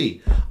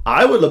crazy.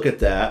 I would look at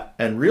that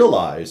and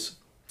realize,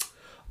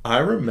 I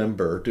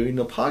remember doing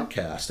a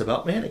podcast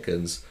about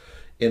mannequins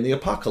in the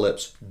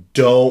apocalypse.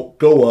 Don't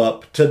go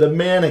up to the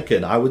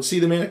mannequin. I would see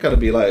the mannequin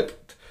and be like,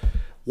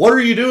 what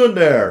are you doing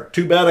there?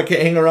 Too bad I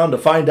can't hang around to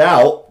find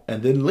out,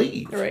 and then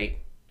leave. Right.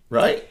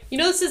 Right?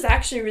 This is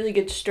actually a really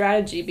good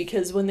strategy,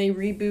 because when they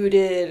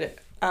rebooted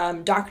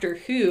Doctor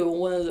Who,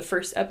 one of the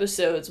first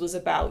episodes was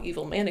about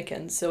evil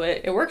mannequins. So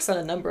it works on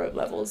a number of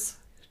levels.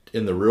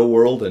 In the real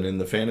world and in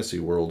the fantasy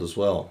world as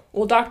well.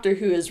 Well, Doctor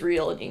Who is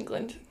real in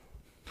England.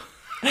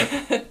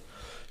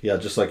 Yeah,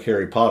 just like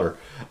Harry Potter.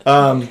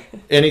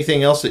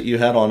 Anything else that you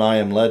had on I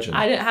Am Legend?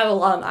 I didn't have a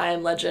lot on I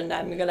Am Legend.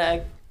 I'm going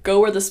to go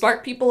where the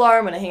smart people are.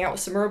 I'm going to hang out with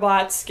some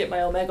robots, get my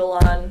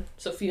Omegalon.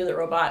 Sophia the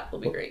robot will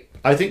be great.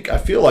 I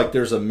feel like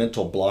there's a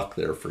mental block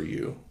there for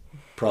you.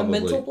 Probably.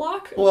 A mental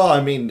block? Well,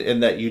 in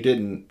that you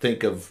didn't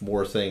think of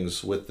more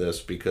things with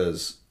this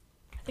because...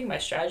 I think my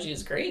strategy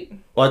is great.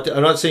 Well,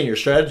 I'm not saying your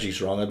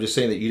strategy's wrong. I'm just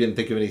saying that you didn't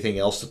think of anything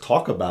else to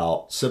talk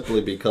about simply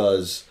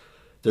because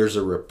there's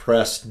a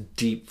repressed,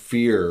 deep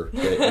fear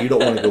that you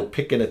don't want to go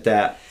picking at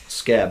that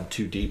scab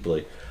too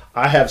deeply.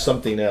 I have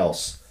something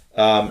else.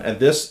 And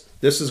this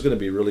is going to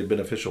be really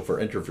beneficial for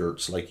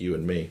introverts like you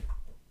and me.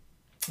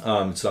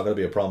 It's not going to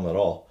be a problem at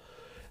all.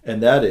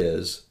 And that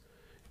is,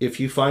 if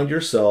you find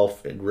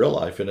yourself in real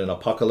life in an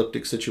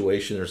apocalyptic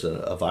situation, there's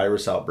a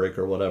virus outbreak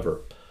or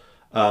whatever,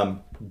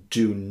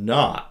 do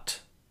not,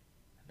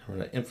 I'm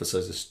going to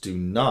emphasize this, do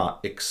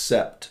not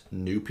accept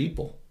new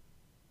people.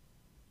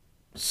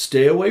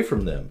 Stay away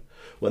from them.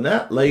 When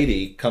that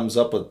lady comes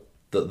up with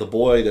the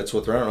boy that's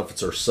with her, I don't know if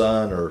it's her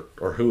son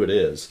or who it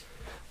is,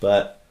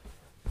 but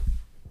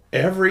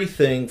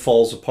everything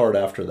falls apart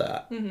after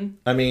that.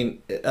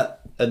 Mm-hmm.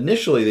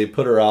 Initially they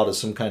put her out as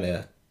some kind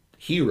of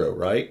hero,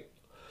 right?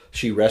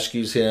 She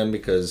rescues him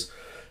because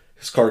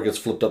his car gets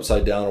flipped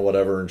upside down or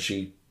whatever, and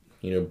she,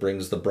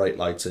 brings the bright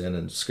lights in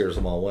and scares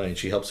them all away, and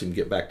she helps him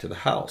get back to the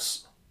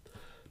house.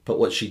 But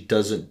what she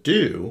doesn't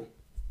do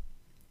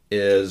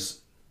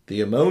is the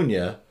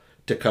ammonia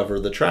to cover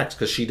the tracks,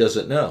 because she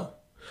doesn't know.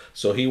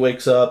 So he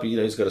wakes up,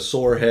 he's got a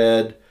sore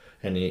head,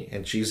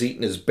 and she's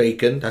eating his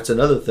bacon. That's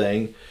another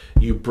thing.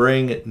 You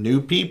bring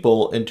new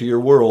people into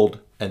your world,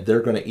 and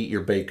they're going to eat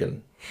your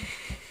bacon.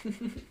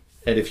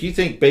 And if you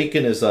think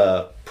bacon is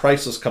a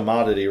priceless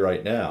commodity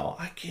right now,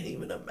 I can't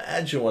even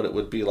imagine what it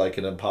would be like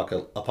in an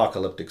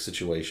apocalyptic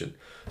situation.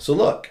 So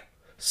look,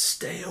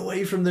 stay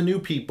away from the new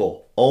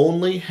people.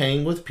 Only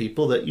hang with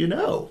people that you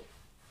know.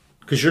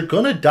 Because you're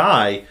going to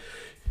die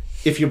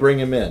if you bring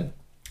him in.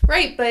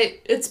 Right, but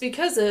it's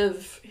because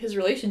of his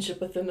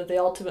relationship with them that they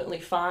ultimately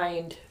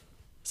find.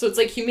 So it's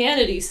like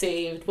humanity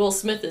saved. Will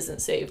Smith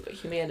isn't saved, but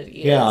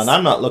humanity is. Yeah, and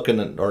I'm not looking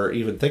at, or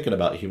even thinking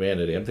about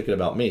humanity. I'm thinking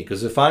about me.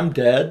 Because if I'm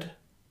dead,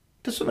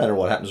 it doesn't matter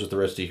what happens with the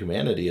rest of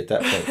humanity at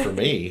that point for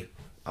me.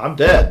 I'm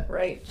dead.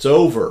 Right. It's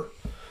over.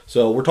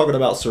 So we're talking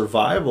about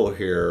survival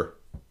here.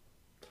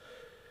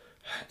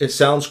 It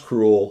sounds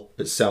cruel.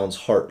 It sounds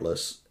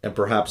heartless. And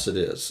perhaps it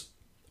is.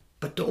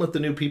 But don't let the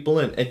new people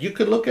in. And you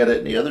could look at it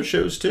in the other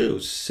shows too.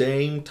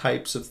 Same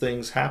types of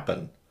things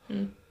happen.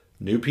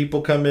 New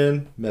people come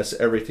in, mess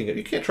everything up.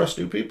 You can't trust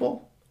new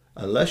people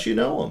unless you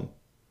know them.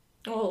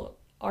 Well,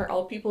 are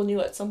all people new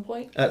at some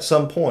point? At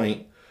some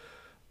point.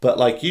 But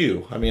like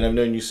you, I mean, I've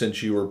known you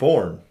since you were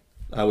born.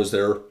 I was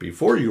there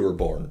before you were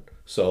born.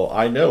 So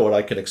I know what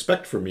I can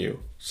expect from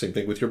you. Same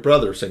thing with your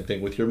brother. Same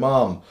thing with your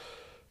mom.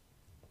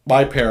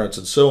 My parents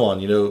and so on.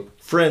 You know,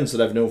 friends that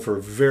I've known for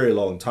a very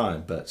long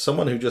time. But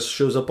someone who just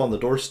shows up on the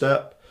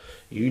doorstep,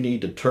 you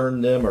need to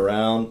turn them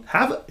around.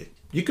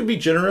 You can be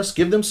generous.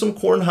 Give them some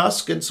corn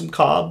husk and some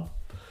cob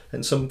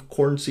and some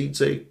corn seeds.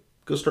 Say,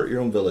 go start your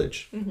own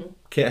village.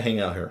 Can't hang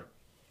out here.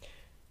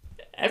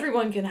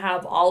 Everyone can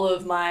have all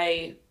of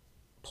my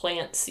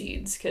plant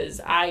seeds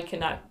because I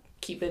cannot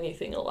keep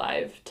anything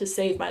alive to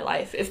save my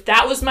life. If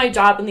that was my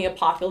job in the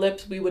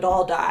apocalypse, we would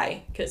all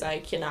die because I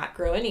cannot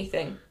grow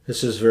anything.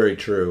 This is very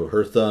true.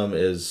 Her thumb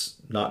is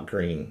not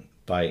green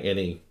by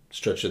any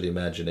stretch of the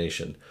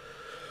imagination.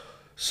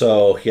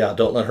 So, yeah,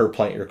 don't let her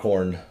plant your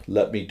corn.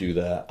 Let me do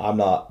that. I'm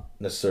not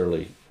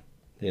necessarily,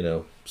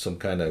 some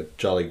kind of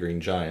jolly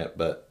green giant,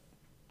 but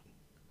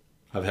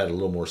I've had a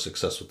little more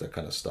success with that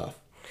kind of stuff.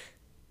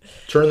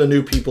 Turn the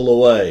new people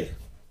away.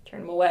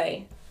 Turn them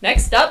away.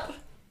 Next up,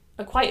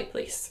 A Quiet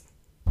Place.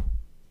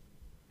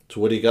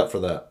 So what do you got for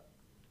that?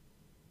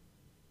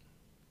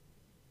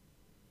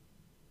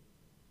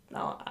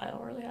 No, I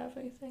don't really have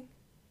anything.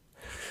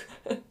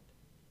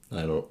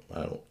 I don't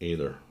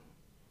either.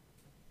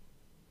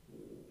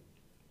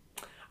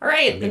 All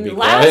right, then the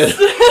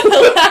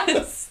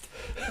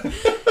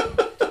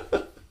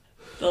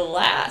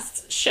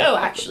last show,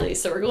 actually.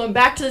 So we're going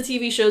back to the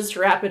TV shows to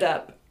wrap it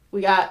up.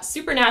 We got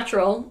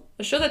Supernatural,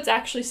 a show that's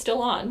actually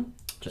still on.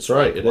 That's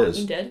right, it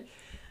is. Did.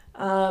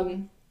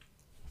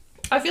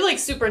 I feel like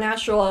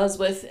Supernatural, as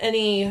with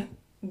any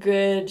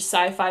good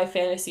sci-fi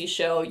fantasy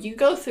show, you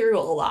go through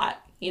a lot.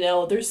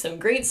 There's some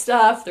great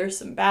stuff, there's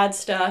some bad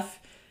stuff.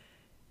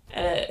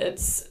 And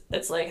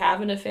it's like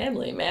having a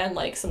family, man.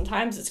 Like,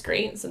 sometimes it's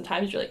great, and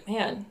sometimes you're like,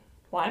 man,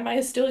 why am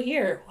I still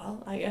here?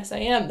 Well, I guess I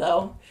am,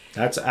 though.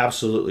 That's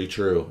absolutely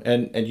true.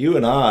 And you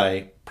and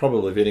I,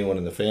 probably if anyone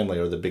in the family,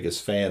 are the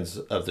biggest fans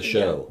of the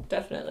show. Yeah,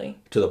 definitely.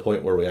 To the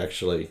point where we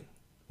actually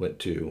went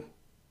to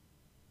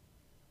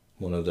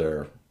one of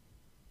their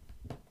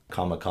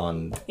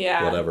Comic-Con,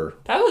 whatever.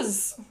 That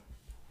was...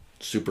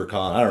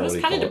 SuperCon, I don't know what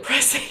you call it. It was kind of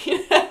depressing.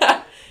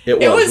 It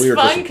was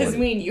fun because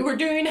me and you were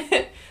doing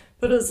it,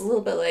 but it was a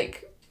little bit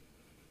like,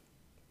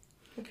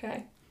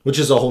 okay. Which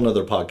is a whole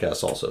nother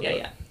podcast also.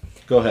 Yeah.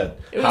 Go ahead.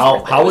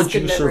 How would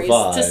you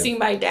survive? To see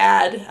my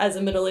dad as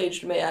a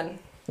middle-aged man.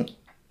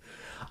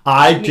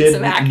 I didn't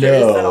some actors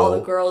know that all the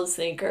girls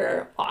think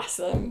are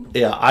awesome.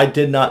 Yeah, I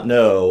did not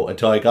know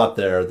until I got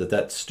there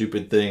that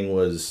stupid thing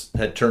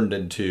had turned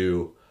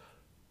into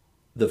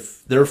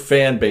their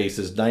fan base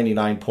is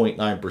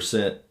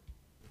 99.9%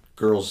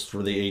 girls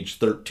from the age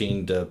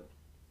 13 to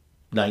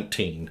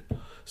 19.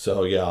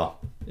 So yeah,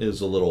 it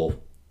is a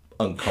little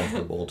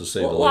uncomfortable to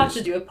say the least. We'll have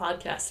to do a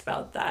podcast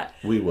about that.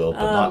 We will,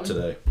 but not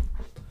today.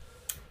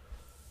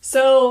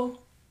 So,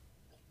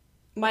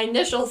 my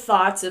initial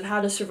thoughts of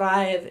how to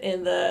survive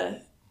in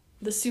the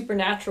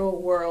supernatural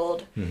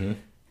world,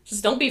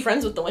 just don't be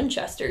friends with the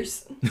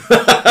Winchesters.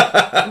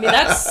 I mean,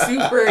 that's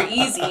super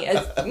easy.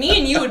 Me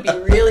and you would be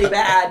really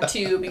bad,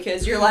 too,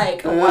 because you're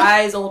like a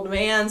wise old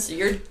man, so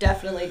you're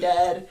definitely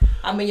dead.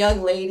 I'm a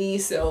young lady,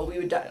 so we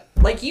would die.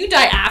 Like, you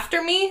die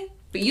after me,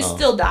 but you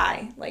still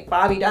die. Like,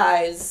 Bobby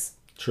dies.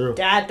 True.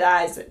 Dad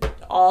dies.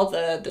 All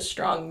the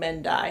strong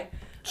men die.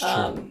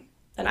 True.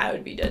 And I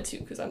would be dead too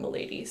because I'm a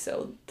lady,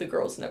 so the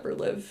girls never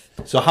live.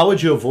 So how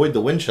would you avoid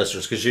the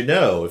Winchesters? Because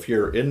if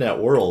you're in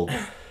that world,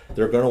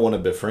 they're going to want to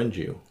befriend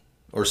you.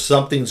 Or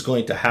something's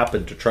going to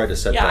happen to try to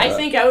set that up. Yeah, I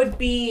think I would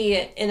be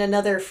in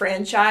another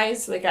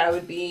franchise. Like, I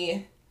would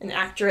be an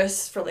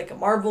actress for, like, a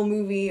Marvel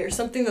movie or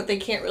something that they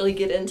can't really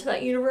get into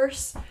that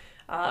universe.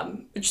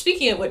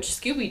 Speaking of which,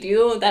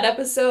 Scooby-Doo, that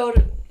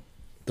episode...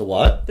 The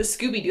what? The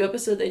Scooby-Doo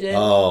episode they did.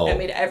 Oh. That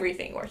made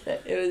everything worth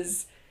it. It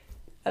was...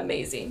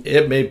 amazing.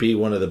 It may be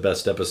one of the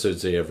best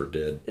episodes they ever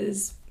did. It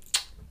is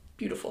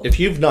beautiful. If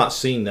you've not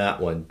seen that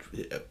one,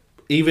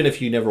 even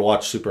if you never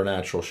watched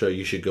Supernatural show,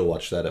 you should go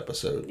watch that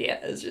episode.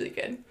 Yeah, it was really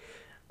good.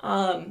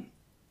 So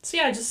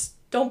yeah, just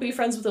Don't be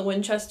friends with the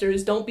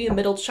Winchesters. Don't be a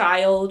middle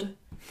child.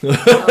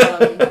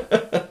 Um,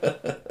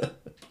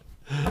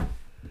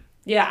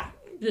 yeah,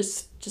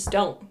 just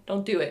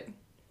don't do it.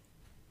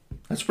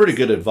 That's pretty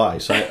good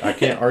advice. I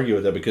can't argue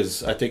with that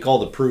because I think all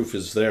the proof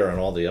is there in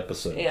all the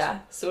episodes. Yeah.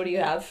 So what do you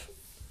have?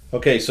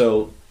 Okay,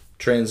 so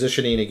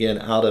transitioning again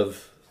out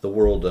of the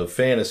world of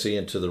fantasy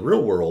into the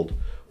real world,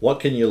 what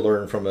can you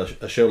learn from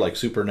a show like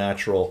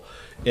Supernatural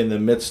in the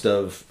midst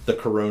of the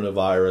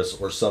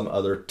coronavirus or some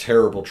other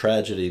terrible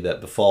tragedy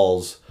that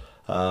befalls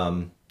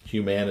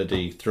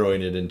humanity,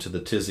 throwing it into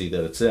the tizzy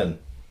that it's in?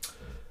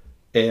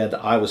 And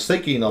I was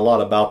thinking a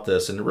lot about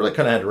this and really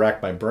kind of had to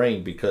rack my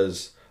brain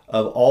because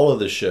of all of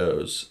the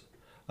shows,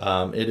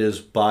 it is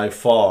by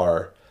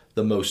far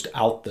the most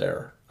out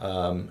there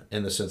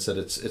in the sense that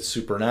it's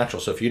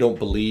supernatural. So if you don't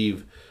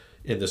believe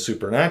in the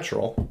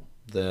supernatural,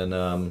 then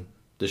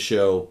the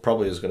show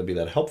probably is going to be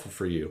that helpful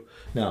for you.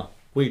 Now,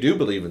 we do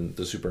believe in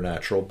the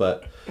supernatural,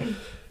 but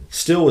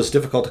still was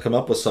difficult to come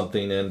up with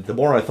something. And the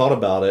more I thought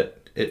about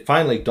it, it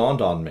finally dawned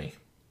on me.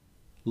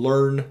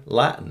 Learn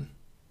Latin.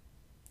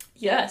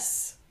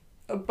 Yes.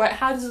 But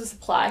how does this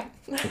apply?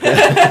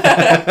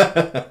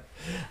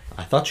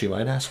 I thought you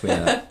might ask me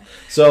that.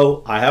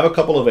 So I have a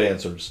couple of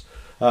answers.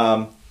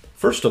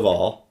 First of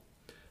all,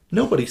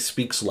 nobody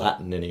speaks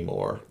Latin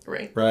anymore.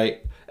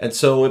 Right? And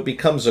so it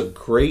becomes a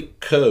great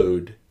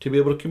code to be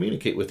able to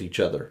communicate with each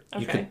other.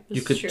 Okay,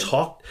 you could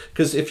talk,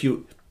 because if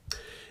you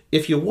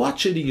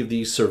watch any of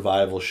these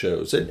survival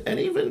shows, and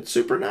even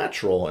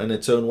Supernatural in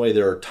its own way,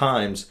 there are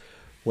times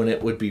when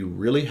it would be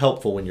really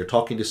helpful when you're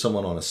talking to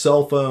someone on a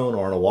cell phone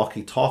or on a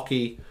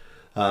walkie-talkie,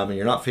 and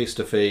you're not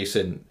face-to-face,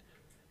 and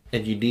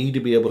you need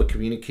to be able to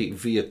communicate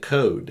via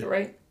code.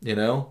 Right. You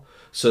know?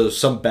 So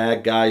some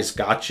bad guys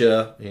got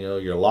you,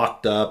 you're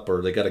locked up,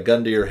 or they got a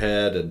gun to your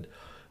head, and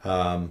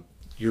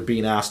you're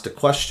being asked a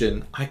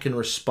question. I can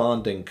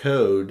respond in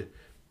code.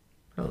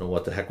 I don't know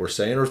what the heck we're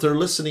saying, or if they're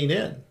listening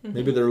in. Mm-hmm.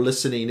 Maybe they're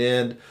listening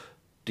in.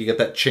 Do you get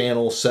that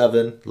channel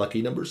 7,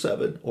 lucky number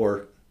 7,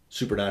 or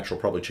Supernatural,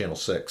 probably channel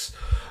 6.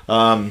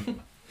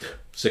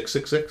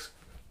 666.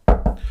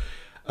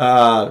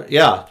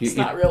 Yeah. It's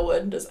not real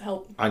wood. Does it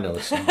help? I know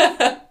it's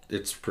not.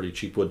 It's pretty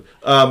cheap wood.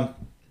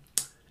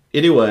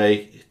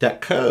 Anyway,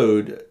 that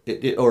code,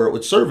 it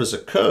would serve as a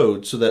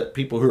code so that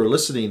people who are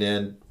listening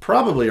in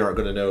probably aren't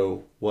going to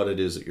know what it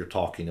is that you're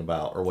talking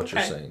about or what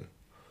you're saying.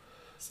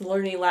 So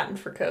learning Latin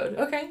for code.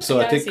 Okay.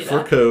 So I think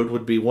for code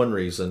would be one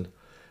reason.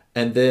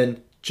 And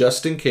then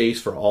just in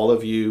case for all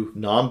of you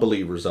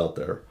non-believers out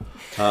there,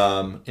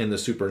 in the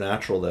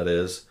supernatural that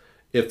is,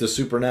 if the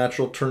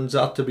supernatural turns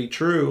out to be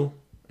true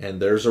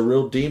and there's a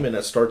real demon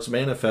that starts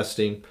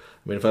manifesting,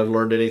 I mean, if I've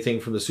learned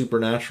anything from the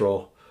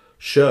Supernatural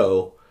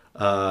show,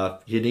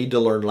 you need to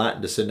learn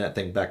Latin to send that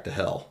thing back to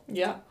hell.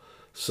 Yeah.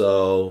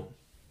 So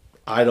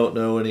I don't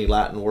know any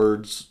Latin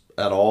words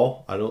at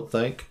all, I don't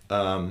think,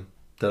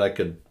 that I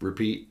could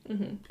repeat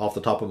off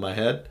the top of my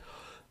head.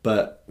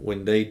 But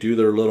when they do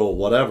their little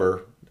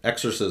whatever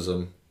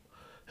exorcism,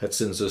 that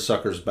sends those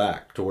suckers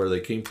back to where they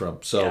came from.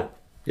 So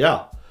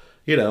yeah,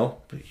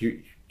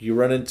 you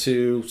run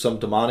into some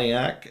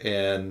demoniac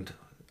and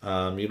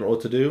you don't know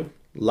what to do.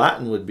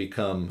 Latin would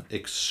become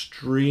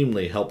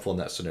extremely helpful in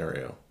that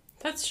scenario.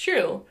 That's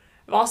true.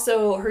 I've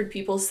also heard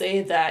people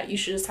say that you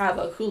should just have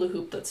a hula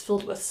hoop that's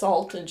filled with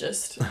salt and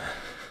just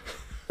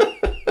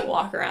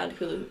walk around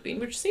hula hooping,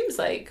 which seems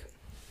like...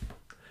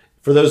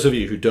 For those of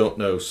you who don't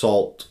know,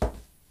 salt,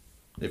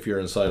 if you're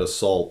inside a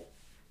salt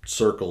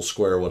circle,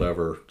 square,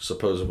 whatever,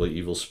 supposedly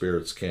evil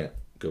spirits can't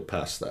go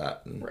past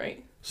that. And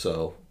right.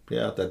 So,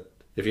 yeah, that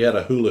if you had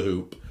a hula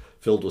hoop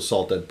filled with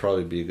salt, that'd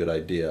probably be a good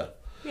idea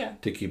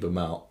to keep them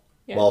out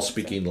while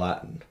speaking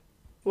Latin.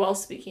 While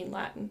speaking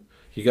Latin.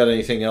 You got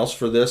anything else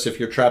for this if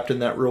you're trapped in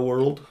that real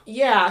world?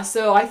 Yeah,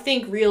 so I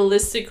think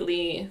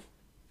realistically,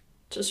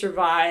 to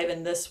survive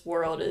in this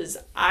world is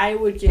I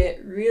would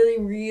get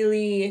really,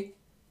 really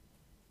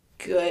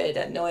good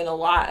at knowing a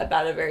lot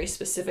about a very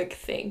specific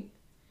thing.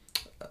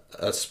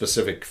 A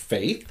specific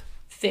faith?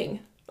 Thing.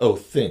 Oh,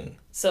 thing.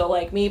 So,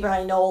 like, maybe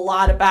I know a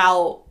lot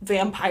about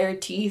vampire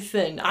teeth,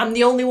 and I'm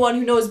the only one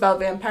who knows about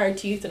vampire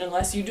teeth, and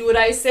unless you do what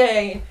I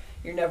say,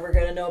 you're never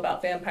going to know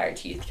about vampire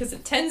teeth, because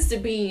it tends to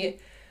be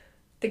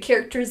the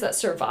characters that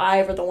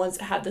survive are the ones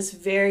that have this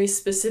very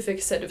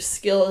specific set of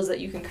skills that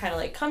you can kind of,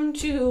 like, come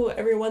to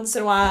every once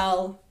in a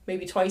while,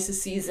 maybe twice a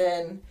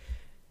season.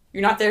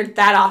 You're not there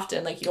that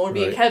often. Like, you don't want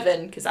to be a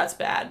Kevin, because that's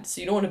bad.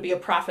 So you don't want to be a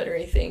prophet or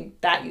anything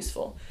that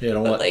useful. Yeah,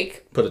 don't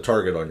put a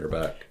target on your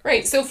back.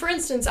 Right. So, for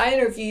instance, I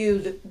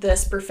interviewed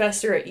this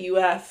professor at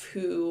UF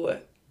who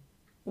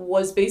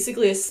was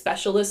basically a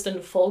specialist in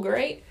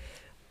fulgurite,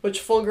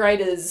 which fulgurite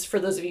is, for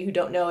those of you who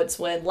don't know, it's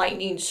when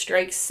lightning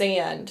strikes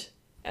sand,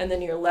 and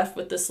then you're left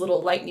with this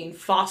little lightning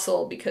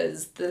fossil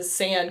because the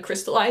sand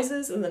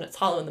crystallizes, and then it's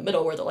hollow in the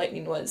middle where the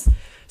lightning was.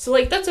 So,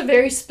 like, that's a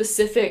very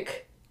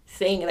specific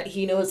thing that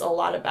he knows a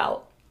lot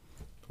about.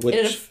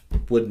 Which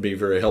wouldn't be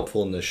very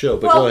helpful in this show,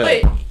 but go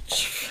ahead.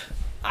 But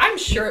I I'm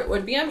sure it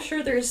would be. I'm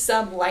sure there's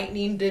some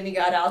lightning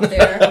demigod out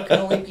there who can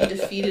only be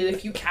defeated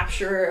if you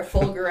capture a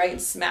Fulgurite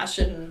and smash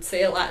it and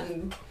say a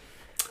Latin.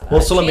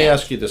 So let me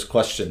ask you this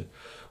question.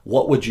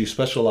 What would you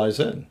specialize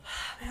in?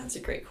 That's a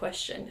great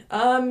question.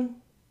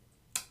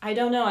 I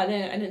don't know. I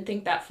didn't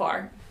think that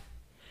far.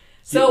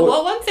 So,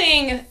 one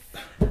thing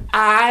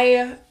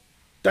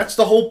That's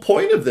the whole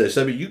point of this.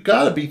 I mean, you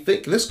got to be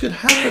thinking this could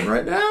happen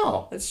right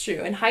now. That's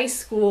true. In high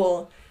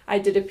school, I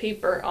did a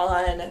paper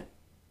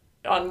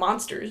on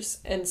monsters,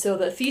 and so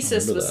the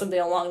thesis was something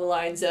along the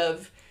lines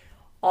of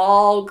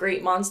all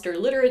great monster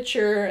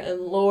literature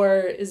and lore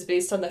is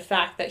based on the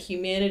fact that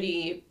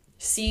humanity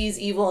sees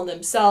evil in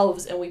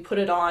themselves, and we put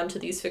it on to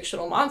these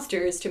fictional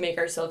monsters to make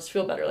ourselves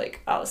feel better.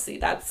 Like, obviously,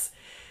 that's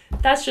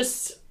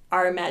just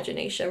our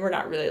imagination. We're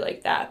not really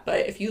like that.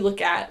 But if you look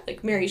at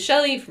like Mary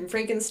Shelley from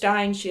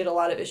Frankenstein, she had a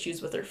lot of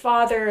issues with her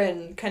father,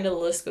 and kind of the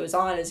list goes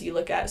on as you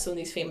look at some of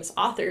these famous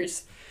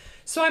authors.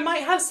 So I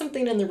might have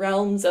something in the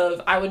realms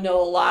of, I would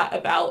know a lot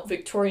about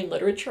Victorian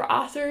literature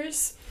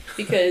authors,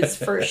 because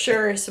for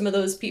sure some of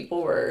those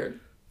people were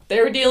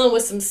dealing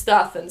with some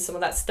stuff, and some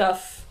of that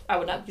stuff, I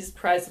would not be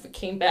surprised if it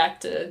came back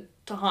to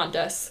haunt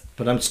us.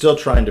 But I'm still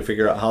trying to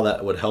figure out how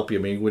that would help you.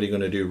 I mean, what are you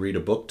going to do? Read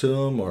a book to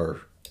them, or?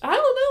 I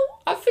don't know.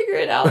 I'll figure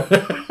it out.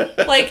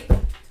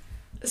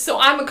 So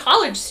I'm a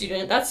college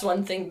student. That's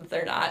one thing that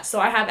they're not. So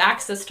I have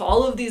access to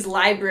all of these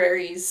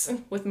libraries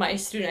with my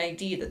student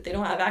ID that they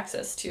don't have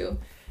access to.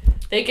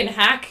 They can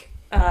hack,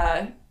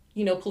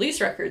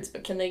 police records,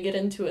 but can they get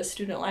into a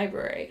student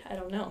library? I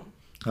don't know.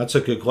 That's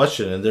a good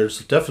question. And there's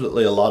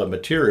definitely a lot of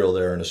material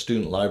there in a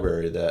student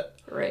library that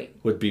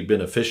would be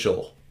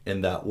beneficial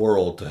in that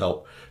world to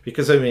help.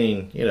 Because, I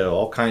mean,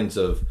 all kinds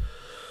of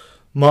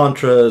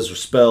mantras or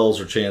spells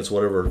or chants,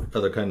 whatever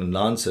other kind of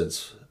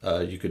nonsense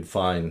you could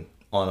find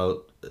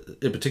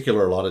in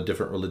particular, a lot of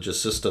different religious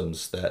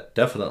systems that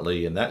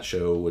definitely in that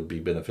show would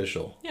be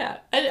beneficial. Yeah.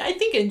 And I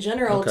think in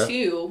general,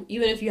 too,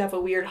 even if you have a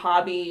weird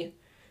hobby,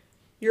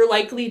 you're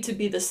likely to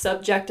be the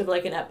subject of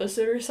like an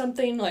episode or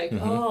something. Like,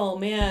 oh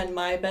man,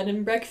 my bed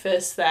and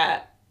breakfast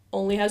that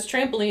only has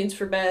trampolines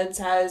for beds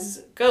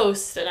has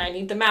ghosts and I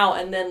need them out.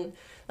 And then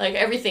like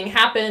everything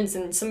happens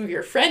and some of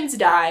your friends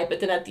die, but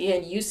then at the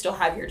end you still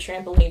have your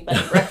trampoline bed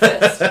and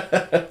breakfast.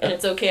 And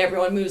it's okay,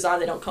 everyone moves on,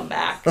 they don't come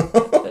back.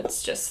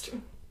 That's just...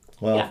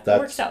 That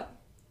works out.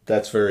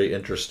 That's very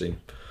interesting.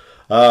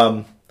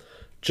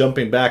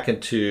 Jumping back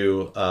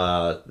into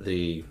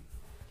the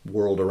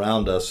world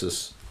around us,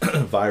 this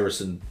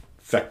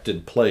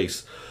virus-infected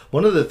place,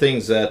 one of the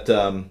things that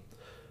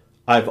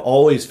I've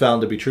always found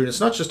to be true, and it's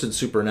not just in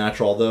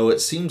Supernatural, although it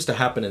seems to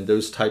happen in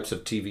those types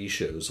of TV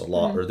shows a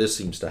lot, or this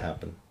seems to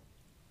happen,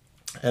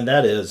 and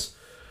that is,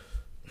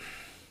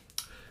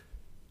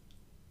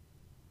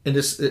 and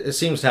it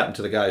seems to happen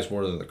to the guys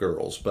more than the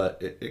girls,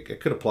 but it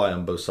could apply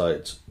on both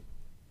sides.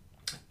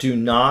 Do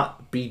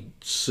not be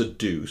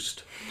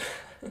seduced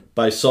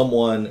by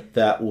someone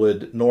that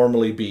would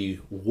normally be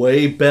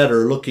way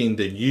better looking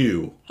than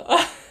you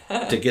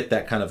to get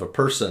that kind of a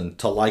person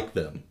to like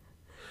them.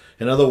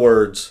 In other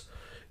words,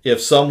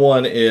 if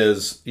someone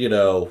is,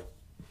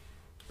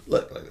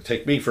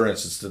 take me for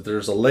instance, that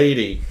there's a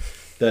lady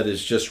that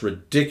is just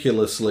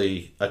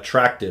ridiculously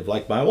attractive,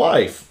 like my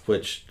wife,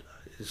 which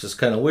is just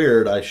kind of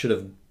weird. I should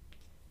have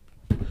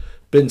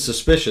been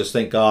suspicious.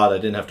 Thank God I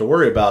didn't have to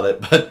worry about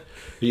it. But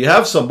you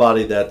have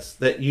somebody that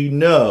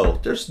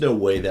there's no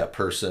way that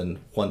person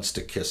wants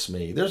to kiss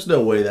me. There's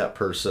no way that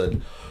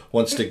person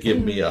wants to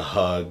give me a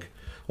hug,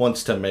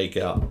 wants to make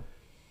out.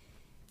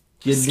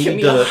 You need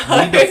to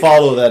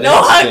follow that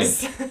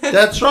instinct. Hugs.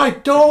 That's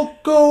right.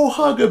 Don't go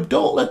hug them.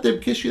 Don't let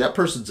them kiss you. That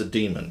person's a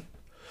demon.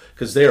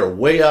 Because they are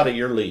way out of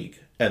your league.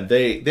 And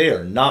they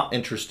are not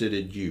interested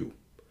in you.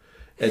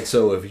 And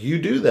so if you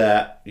do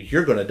that,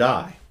 you're going to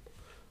die.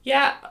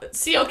 Yeah.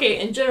 See, okay,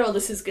 in general,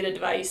 this is good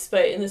advice.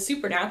 But in the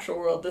Supernatural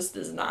world, this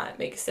does not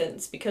make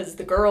sense. Because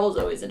the girls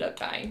always end up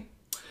dying.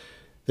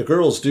 The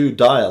girls do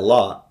die a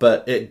lot.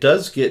 But it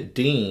does get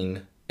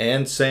Dean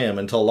and Sam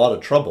into a lot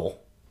of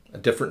trouble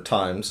at different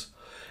times.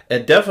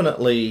 And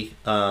definitely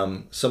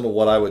some of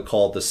what I would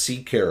call the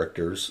C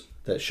characters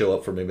that show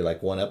up for maybe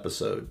like one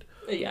episode.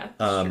 Yeah.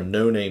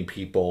 No-name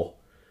people.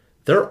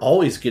 They're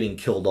always getting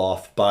killed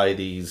off by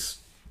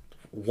these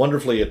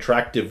wonderfully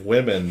attractive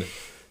women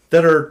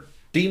that are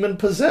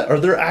demon-possessed. Or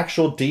they're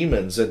actual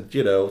demons. And,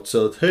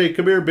 so, hey,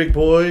 come here, big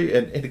boy.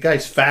 And the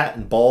guy's fat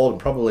and bald and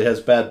probably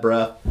has bad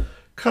breath.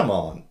 Come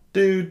on,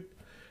 dude.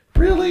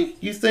 Really?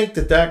 You think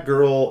that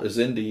girl is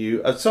into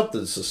you?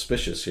 Something's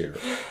suspicious here.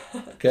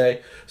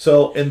 Okay?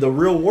 So, in the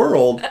real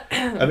world,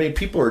 I mean,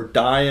 people are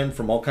dying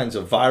from all kinds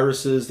of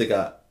viruses. They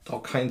got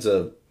all kinds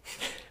of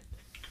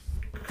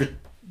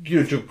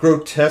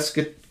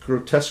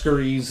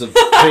grotesqueries of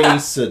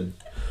face and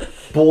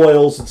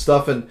boils and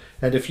stuff. And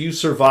if you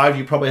survive,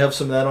 you probably have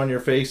some of that on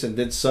your face. And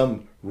then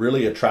some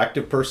really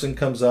attractive person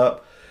comes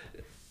up.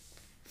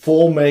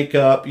 Full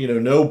makeup,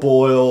 no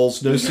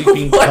boils, no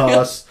seeping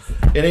pus,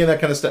 any of that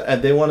kind of stuff.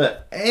 And they want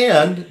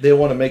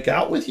to make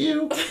out with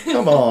you?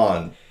 Come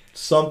on.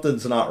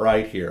 something's not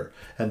right here.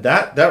 And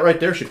that right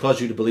there should cause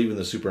you to believe in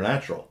the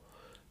supernatural,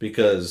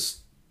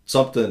 because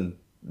something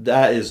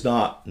that is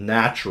not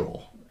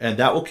natural, and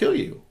that will kill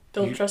you.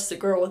 Don't trust a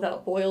girl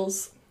without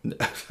boils.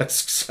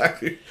 That's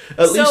exactly,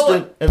 at least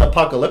in an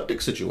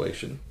apocalyptic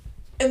situation.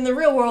 In the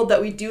real world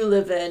that we do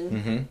live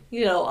in,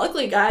 you know,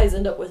 ugly guys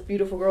end up with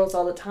beautiful girls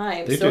all the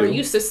time. They so do. Are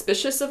you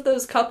suspicious of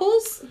those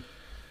couples?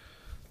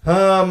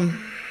 I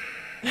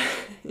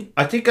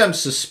think I'm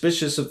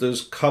suspicious of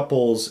those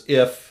couples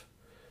if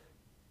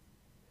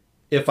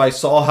I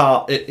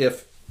saw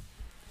if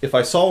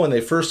I saw when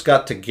they first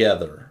got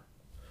together,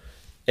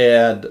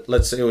 and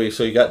let's say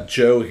so you got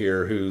Joe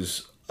here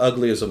who's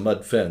ugly as a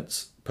mud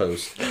fence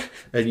post,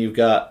 and you've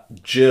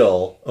got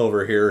Jill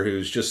over here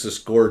who's just this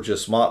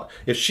gorgeous mom.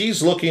 If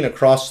she's looking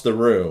across the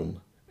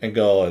room and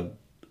going,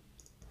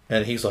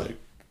 and he's like,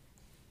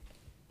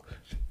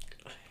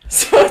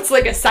 so it's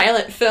like a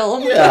silent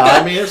film. yeah,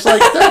 I mean, it's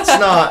like that's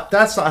not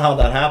how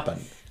that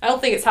happened. I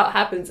don't think it's how it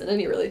happens in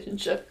any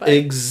relationship. But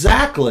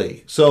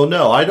Exactly. So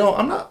no,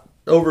 I'm not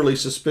overly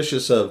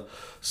suspicious of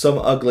some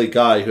ugly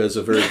guy who has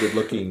a very good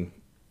looking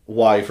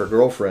wife or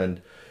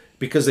girlfriend,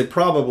 because it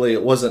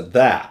wasn't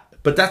that.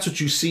 But that's what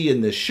you see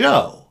in this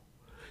show.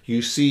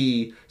 You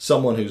see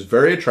someone who's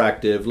very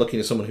attractive looking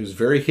at someone who's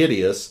very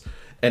hideous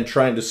and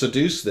trying to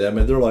seduce them,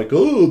 and they're like,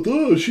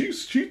 oh, she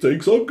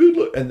thinks I'm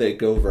good. And they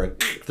go over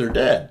and they're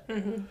dead.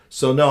 Mm-hmm.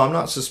 So no, I'm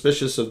not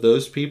suspicious of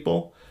those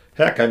people.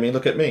 Heck, I mean,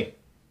 look at me.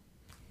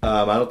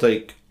 I don't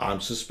think I'm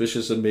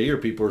suspicious of me, or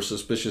people are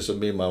suspicious of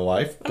me and my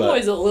wife. I'm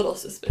always a little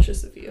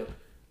suspicious of you.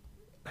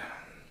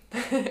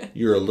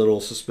 You're a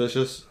little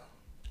suspicious?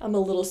 I'm a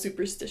little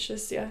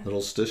superstitious, yeah. Little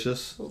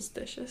stitious? Little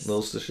stitious.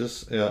 Little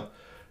stitious, yeah.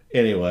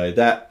 Anyway,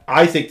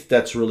 I think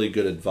that's really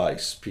good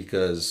advice,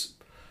 because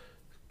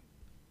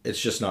it's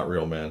just not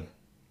real, man.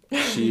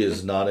 She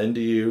is not into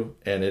you,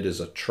 and it is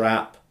a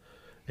trap,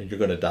 and you're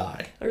going to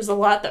die. There's a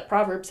lot that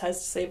Proverbs has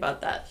to say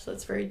about that, so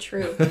that's very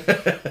true.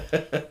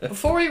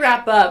 Before we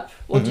wrap up,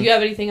 do you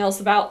have anything else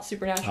about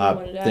Supernatural you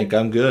wanted to add? I think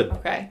I'm good.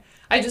 Okay.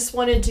 I just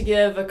wanted to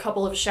give a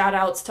couple of shout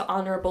outs to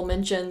honorable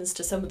mentions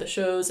to some of the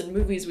shows and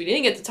movies we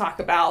didn't get to talk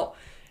about,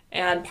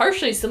 and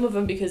partially some of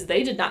them because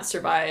they did not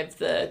survive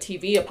the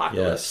TV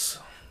apocalypse.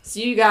 Yes. So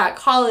you got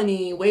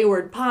Colony,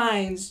 Wayward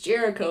Pines,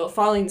 Jericho,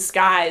 Falling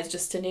Skies,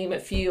 just to name a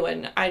few,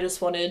 and I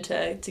just wanted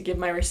to give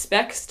my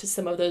respects to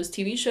some of those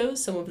TV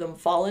shows, some of them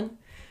fallen.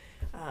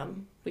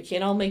 We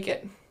can't all make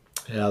it.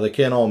 Yeah, they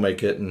can't all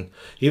make it, and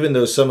even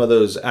though some of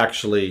those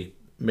actually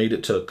made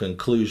it to a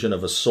conclusion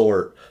of a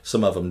sort,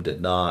 some of them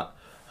did not.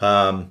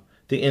 The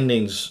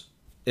endings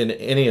in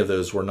any of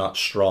those were not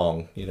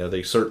strong. You know,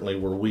 they certainly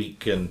were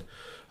weak and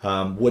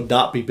would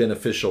not be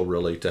beneficial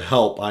really to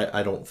help.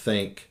 I don't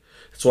think.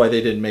 That's why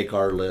they didn't make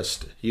our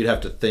list. You'd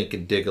have to think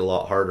and dig a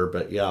lot harder.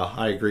 But yeah,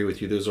 I agree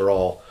with you. Those are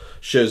all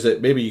shows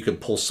that maybe you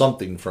could pull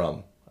something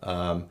from.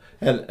 And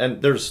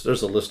there's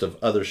a list of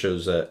other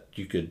shows that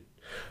you could.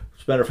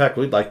 As a matter of fact,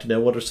 we'd like to know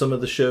what are some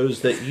of the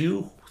shows that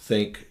you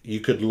think you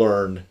could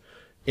learn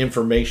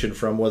information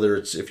from, whether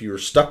it's if you're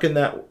stuck in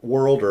that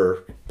world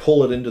or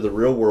pull it into the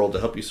real world to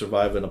help you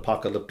survive an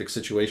apocalyptic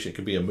situation. It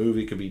could be a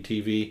movie, it could be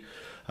TV.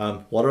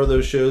 What are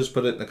those shows?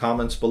 Put it in the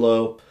comments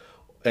below.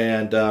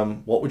 And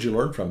what would you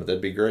learn from it?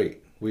 That'd be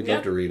great. We'd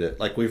love to read it.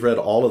 Like, we've read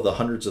all of the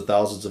hundreds of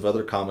thousands of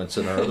other comments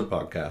in our other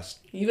podcast.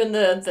 Even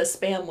the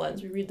spam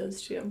ones, we read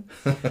those too.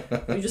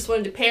 We just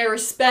wanted to pay our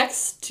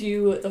respects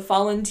to the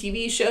fallen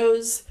TV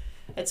shows.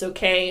 It's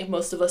okay.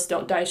 Most of us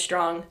don't die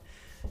strong.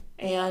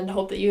 And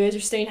hope that you guys are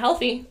staying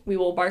healthy. We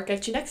will bark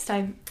at you next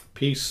time.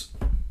 Peace.